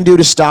people can do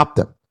to stop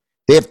them.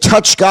 They have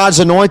touched God's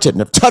anointed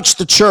and have touched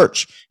the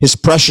church, his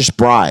precious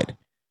bride.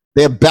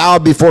 They have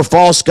bowed before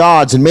false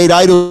gods and made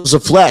idols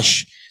of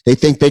flesh. They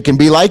think they can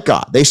be like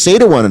God. They say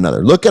to one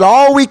another, look at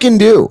all we can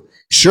do.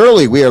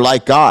 Surely we are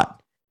like God.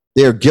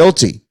 They are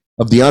guilty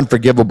of the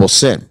unforgivable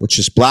sin, which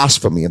is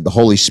blasphemy of the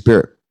Holy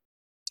Spirit.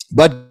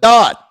 But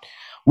God,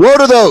 woe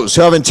to those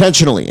who have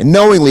intentionally and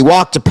knowingly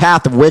walked a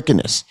path of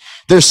wickedness.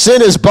 Their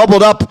sin has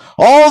bubbled up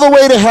all the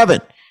way to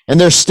heaven, and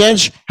their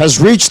stench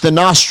has reached the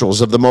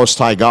nostrils of the Most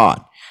High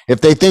God.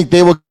 If they think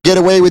they will get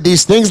away with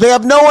these things, they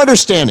have no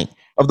understanding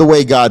of the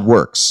way God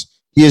works.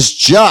 He is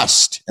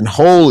just and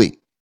holy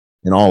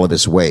in all of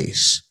his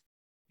ways.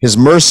 His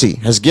mercy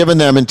has given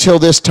them until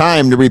this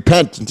time to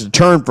repent and to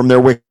turn from their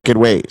wicked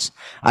ways.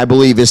 I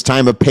believe his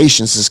time of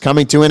patience is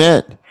coming to an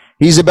end.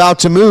 He's about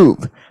to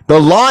move. The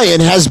lion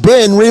has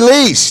been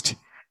released.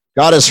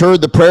 God has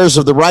heard the prayers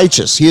of the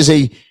righteous. He is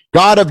a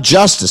God of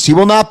justice. He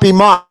will not be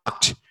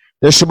mocked.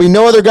 There shall be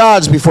no other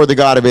gods before the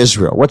God of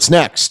Israel. What's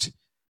next?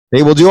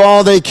 They will do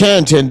all they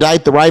can to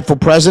indict the rightful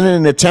president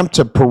and attempt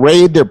to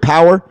parade their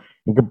power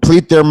and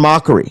complete their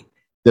mockery.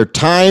 Their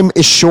time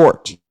is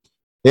short.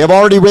 They have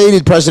already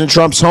raided President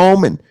Trump's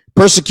home and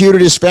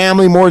persecuted his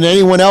family more than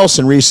anyone else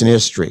in recent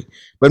history.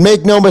 But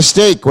make no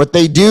mistake, what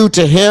they do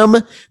to him,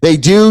 they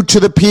do to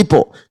the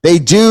people. They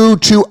do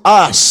to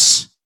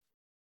us.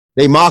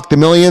 They mock the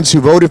millions who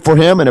voted for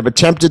him and have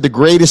attempted the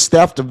greatest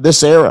theft of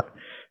this era.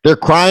 Their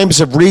crimes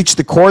have reached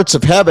the courts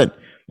of heaven,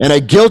 and a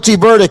guilty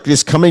verdict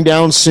is coming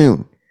down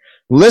soon.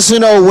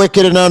 Listen, O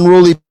wicked and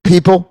unruly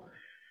people.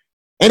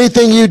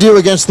 Anything you do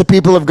against the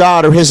people of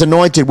God or his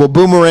anointed will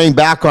boomerang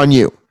back on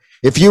you.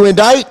 If you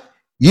indict,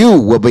 you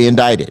will be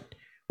indicted.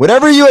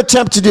 Whatever you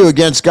attempt to do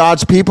against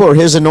God's people or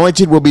his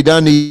anointed will be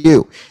done to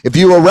you. If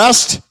you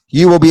arrest,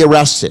 you will be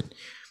arrested.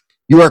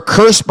 You are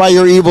cursed by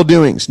your evil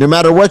doings. No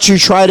matter what you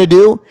try to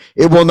do,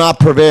 it will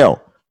not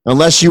prevail.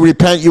 Unless you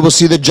repent, you will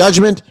see the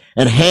judgment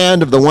and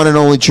hand of the one and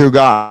only true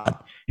God.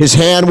 His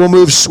hand will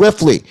move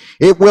swiftly.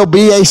 It will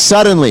be a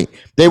suddenly.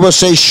 They will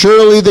say,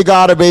 surely the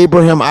God of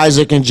Abraham,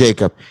 Isaac, and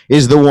Jacob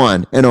is the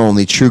one and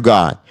only true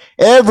God.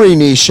 Every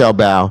knee shall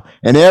bow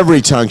and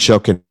every tongue shall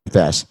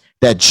confess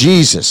that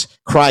Jesus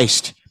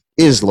Christ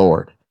is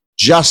Lord.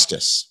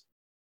 Justice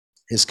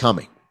is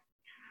coming.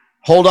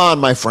 Hold on,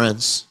 my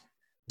friends.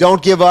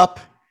 Don't give up.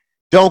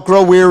 Don't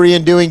grow weary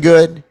in doing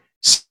good.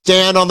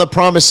 Stand on the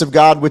promise of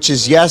God, which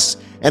is yes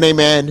and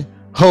amen,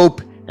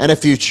 hope and a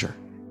future.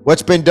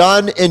 What's been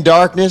done in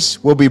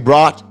darkness will be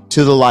brought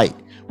to the light.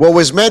 What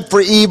was meant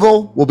for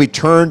evil will be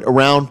turned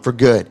around for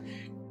good.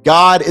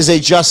 God is a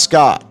just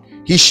God.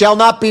 He shall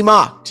not be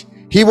mocked.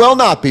 He will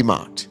not be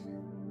mocked.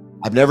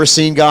 I've never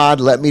seen God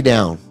let me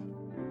down.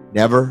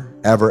 Never,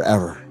 ever,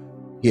 ever.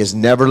 He has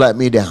never let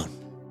me down.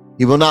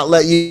 He will not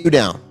let you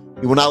down.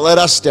 He will not let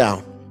us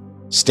down.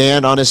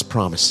 Stand on his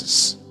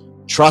promises.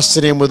 Trust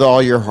in him with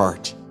all your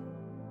heart.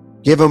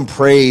 Give him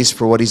praise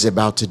for what he's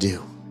about to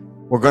do.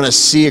 We're going to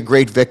see a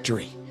great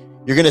victory.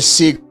 You're going to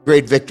see a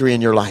great victory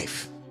in your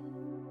life.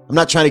 I'm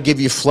not trying to give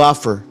you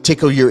fluff or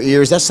tickle your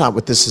ears. That's not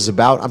what this is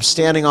about. I'm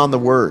standing on the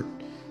word.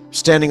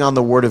 Standing on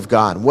the word of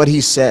God. What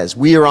he says.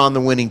 We are on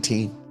the winning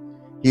team.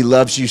 He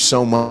loves you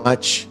so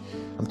much.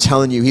 I'm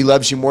telling you, he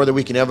loves you more than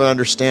we can ever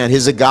understand.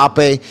 His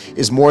agape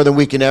is more than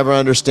we can ever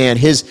understand.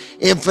 His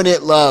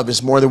infinite love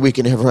is more than we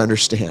can ever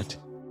understand.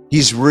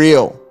 He's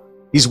real.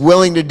 He's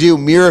willing to do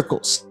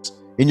miracles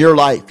in your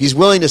life. He's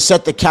willing to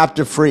set the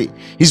captive free.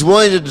 He's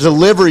willing to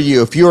deliver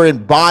you if you're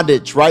in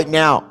bondage right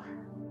now.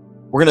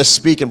 We're going to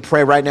speak and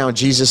pray right now in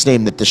Jesus'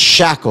 name that the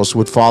shackles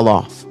would fall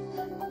off.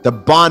 The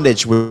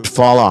bondage would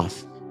fall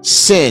off.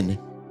 Sin,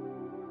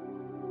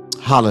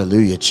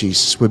 hallelujah,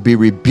 Jesus, would be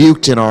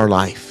rebuked in our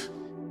life.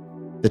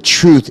 The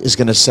truth is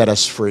going to set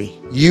us free.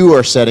 You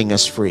are setting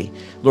us free.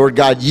 Lord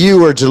God,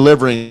 you are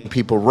delivering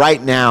people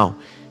right now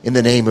in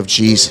the name of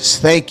Jesus.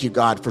 Thank you,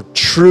 God, for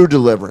true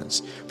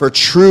deliverance, for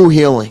true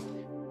healing,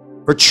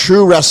 for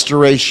true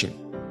restoration.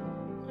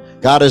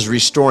 God is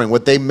restoring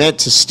what they meant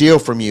to steal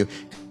from you.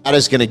 God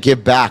is going to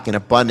give back in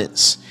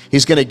abundance.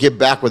 He's going to give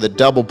back with a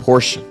double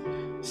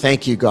portion.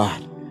 Thank you,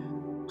 God.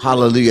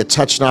 Hallelujah.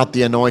 Touch not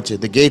the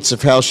anointed. The gates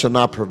of hell shall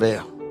not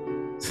prevail.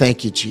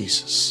 Thank you,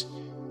 Jesus.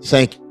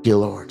 Thank you,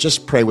 Lord.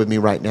 Just pray with me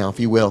right now, if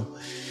you will.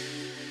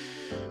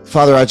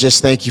 Father, I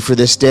just thank you for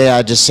this day.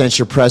 I just sense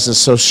your presence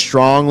so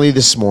strongly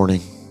this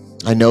morning.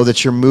 I know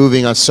that you're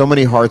moving on so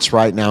many hearts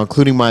right now,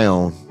 including my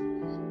own.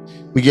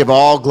 We give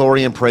all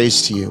glory and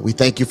praise to you. We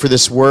thank you for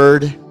this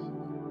word.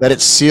 Let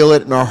it seal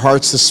it in our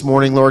hearts this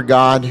morning, Lord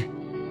God.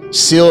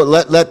 Seal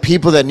it. Let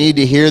people that need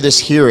to hear this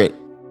hear it.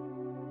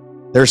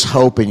 There's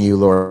hope in you,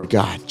 Lord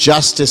God.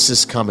 Justice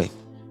is coming.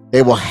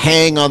 They will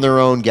hang on their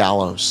own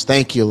gallows.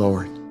 Thank you,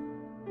 Lord.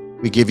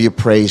 We give you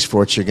praise for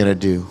what you're going to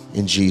do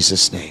in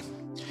Jesus' name.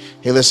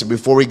 Hey, listen,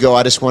 before we go,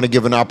 I just want to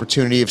give an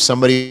opportunity. If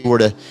somebody were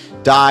to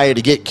die or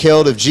to get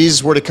killed, if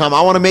Jesus were to come,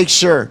 I want to make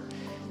sure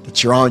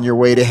that you're on your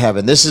way to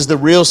heaven. This is the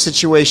real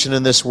situation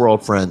in this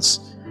world, friends.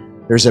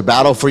 There's a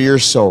battle for your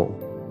soul,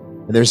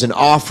 and there's an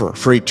offer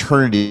for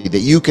eternity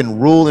that you can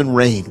rule and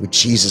reign with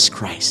Jesus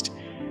Christ.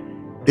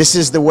 This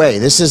is the way.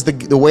 This is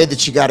the way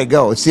that you got to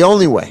go. It's the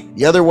only way.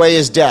 The other way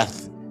is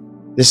death.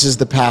 This is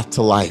the path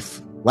to life,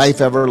 life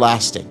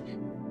everlasting.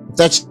 If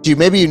that's you,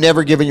 maybe you've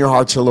never given your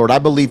heart to the Lord. I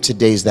believe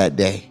today's that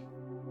day.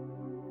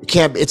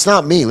 It's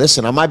not me.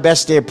 Listen, on my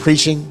best day of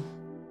preaching,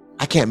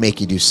 I can't make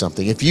you do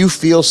something. If you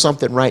feel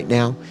something right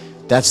now,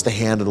 that's the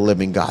hand of the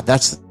living God.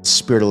 That's the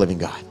Spirit of the living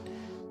God.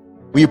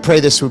 Will you pray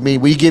this with me?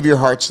 Will you give your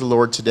heart to the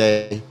Lord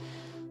today? I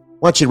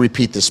want you to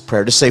repeat this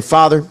prayer. Just say,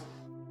 Father,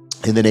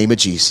 in the name of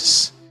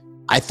Jesus,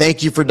 I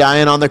thank you for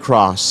dying on the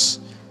cross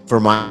for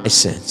my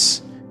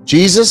sins.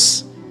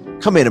 Jesus,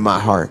 come into my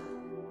heart.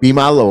 Be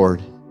my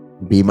Lord.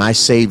 Be my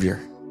Savior.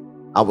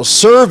 I will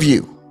serve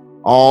you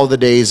all the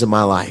days of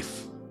my life.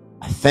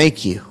 I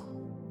thank you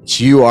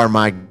that you are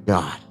my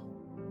God.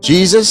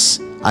 Jesus,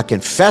 I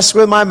confess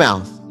with my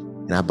mouth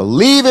and I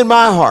believe in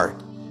my heart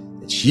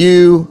that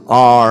you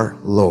are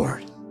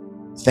Lord.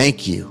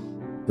 Thank you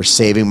for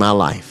saving my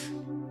life.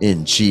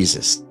 In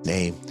Jesus'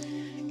 name.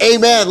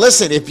 Amen.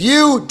 Listen, if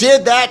you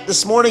did that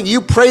this morning,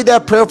 you prayed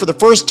that prayer for the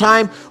first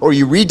time, or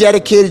you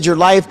rededicated your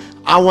life,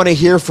 I want to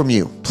hear from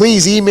you.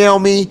 Please email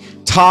me,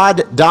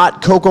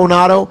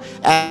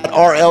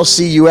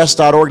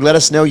 todd.coconato@rlcus.org. Let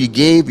us know you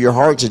gave your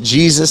heart to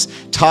Jesus.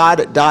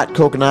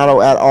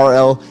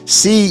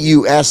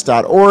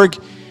 todd.coconato@rlcus.org.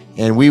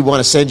 And we want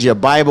to send you a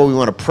Bible. We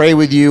want to pray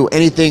with you.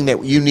 Anything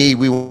that you need,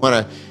 we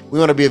want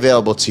to be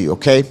available to you,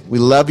 okay? We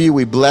love you.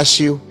 We bless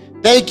you.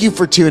 Thank you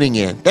for tuning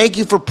in. Thank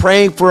you for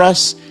praying for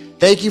us.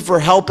 Thank you for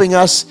helping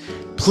us.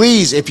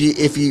 Please, if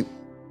you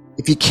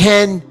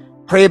can,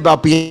 pray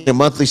about being a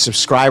monthly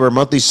subscriber,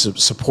 monthly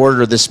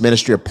supporter of this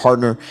ministry, a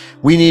partner.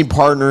 We need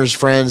partners,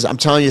 friends. I'm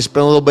telling you, it's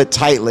been a little bit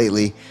tight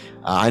lately.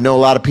 I know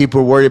a lot of people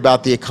are worried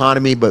about the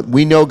economy, but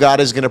we know God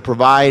is going to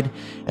provide,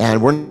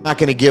 and we're not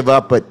going to give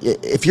up. But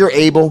if you're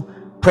able,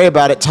 pray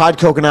about it.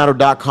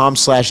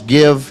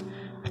 toddcoconato.com/give.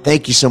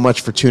 Thank you so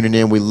much for tuning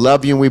in. We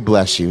love you and we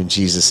bless you in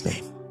Jesus'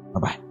 name.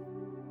 Bye-bye.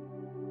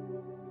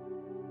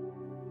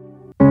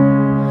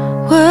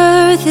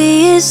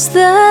 Worthy is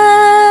the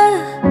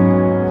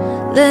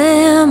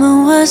Lamb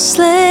who was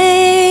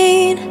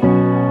slain.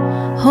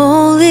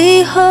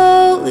 Holy,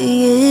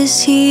 holy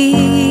is he.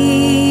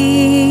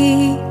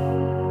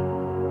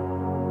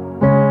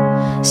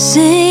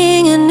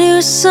 Sing a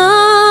new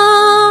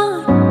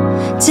song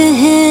to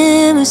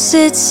him who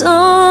sits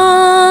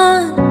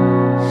on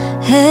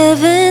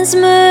heaven's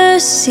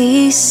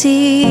mercy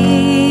seat.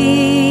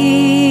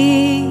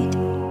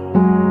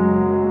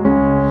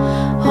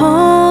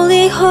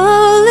 Holy,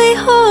 holy,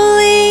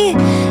 holy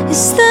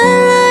is the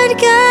Lord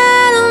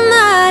God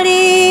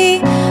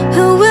Almighty,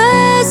 who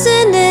was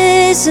and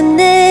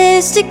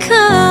is to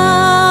come.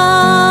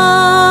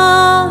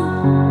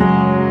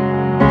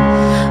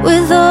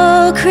 With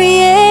all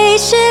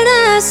creation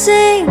I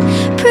sing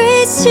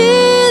praise to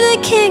the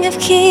King of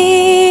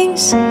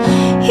Kings.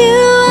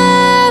 You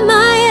are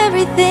my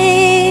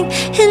everything,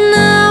 and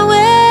I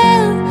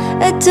will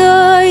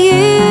adore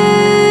you.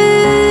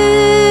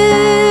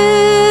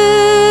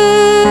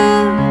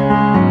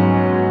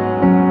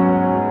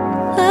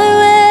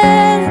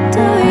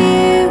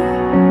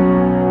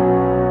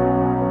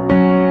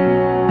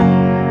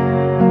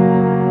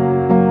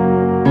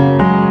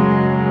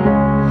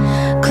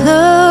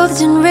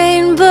 In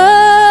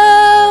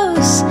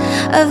rainbows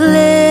of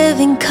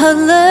living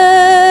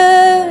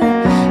color,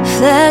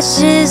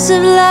 flashes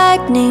of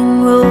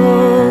lightning,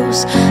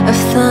 rolls of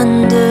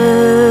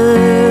thunder,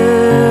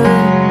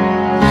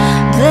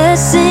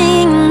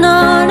 blessing and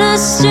honor,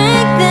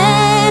 strength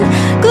and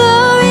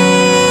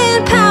glory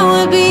and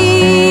power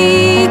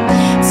be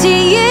to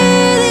you,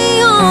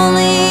 the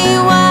only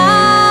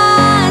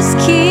wise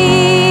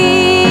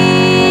King.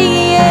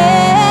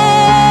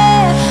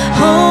 Yeah.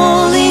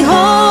 Holy,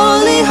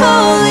 holy,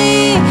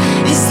 holy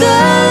is the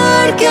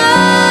Lord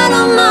God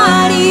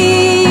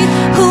Almighty,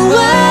 who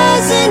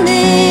was and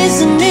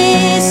is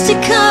to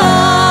come.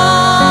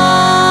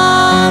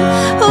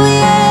 Oh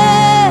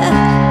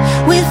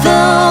yeah, with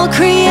all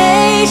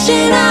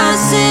creation I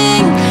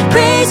sing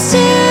praise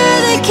to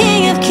the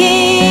King of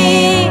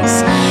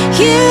Kings.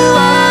 You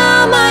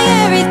are my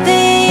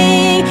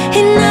everything,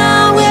 and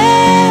I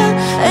will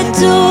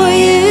adore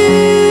you.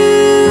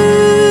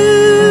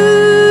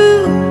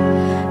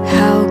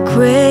 How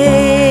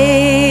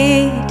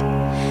great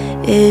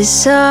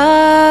is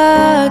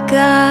our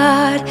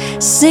God?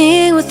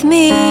 Sing with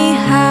me,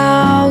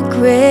 how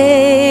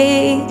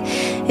great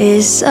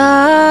is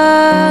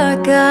our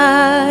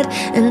God,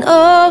 and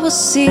all will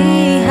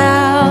see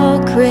how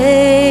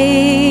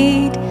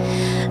great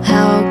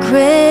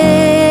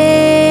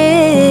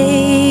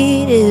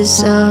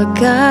is our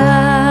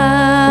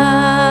God.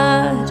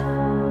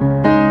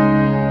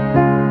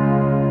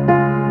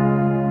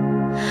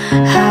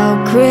 How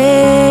great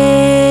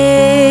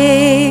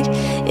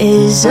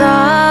is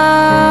our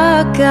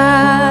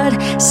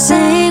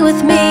Sing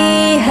with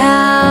me,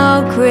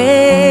 how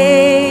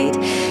great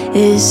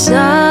is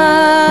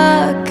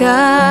our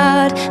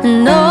God,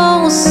 and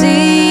all will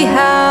see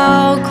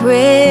how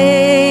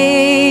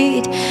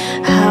great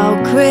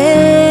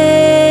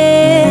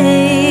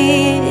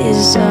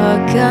is our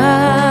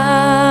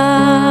God.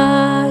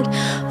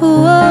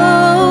 Whoa.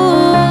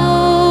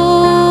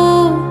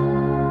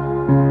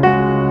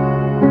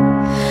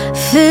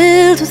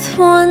 Filled with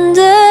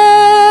wonder,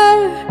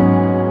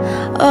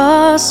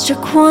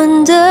 awestruck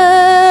wonder,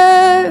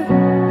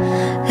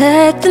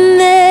 at the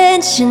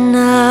mention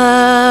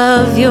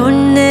of your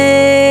name.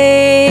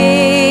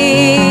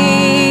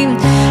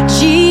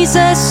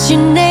 Jesus, your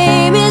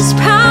name is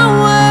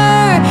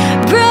power,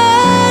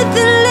 breath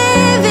and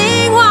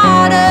living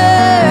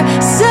water,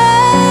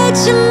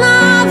 such a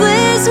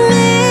marvelous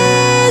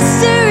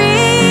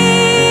mystery.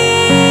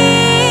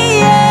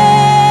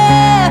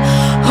 Yeah.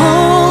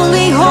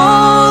 Holy,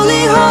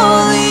 holy,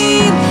 holy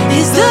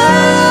is the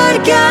Lord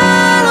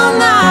God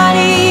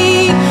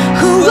Almighty,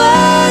 who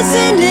was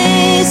and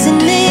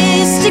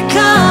is to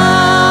come.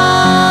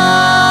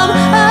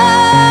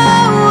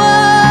 Oh,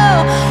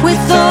 oh,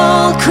 with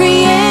all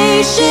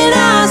creation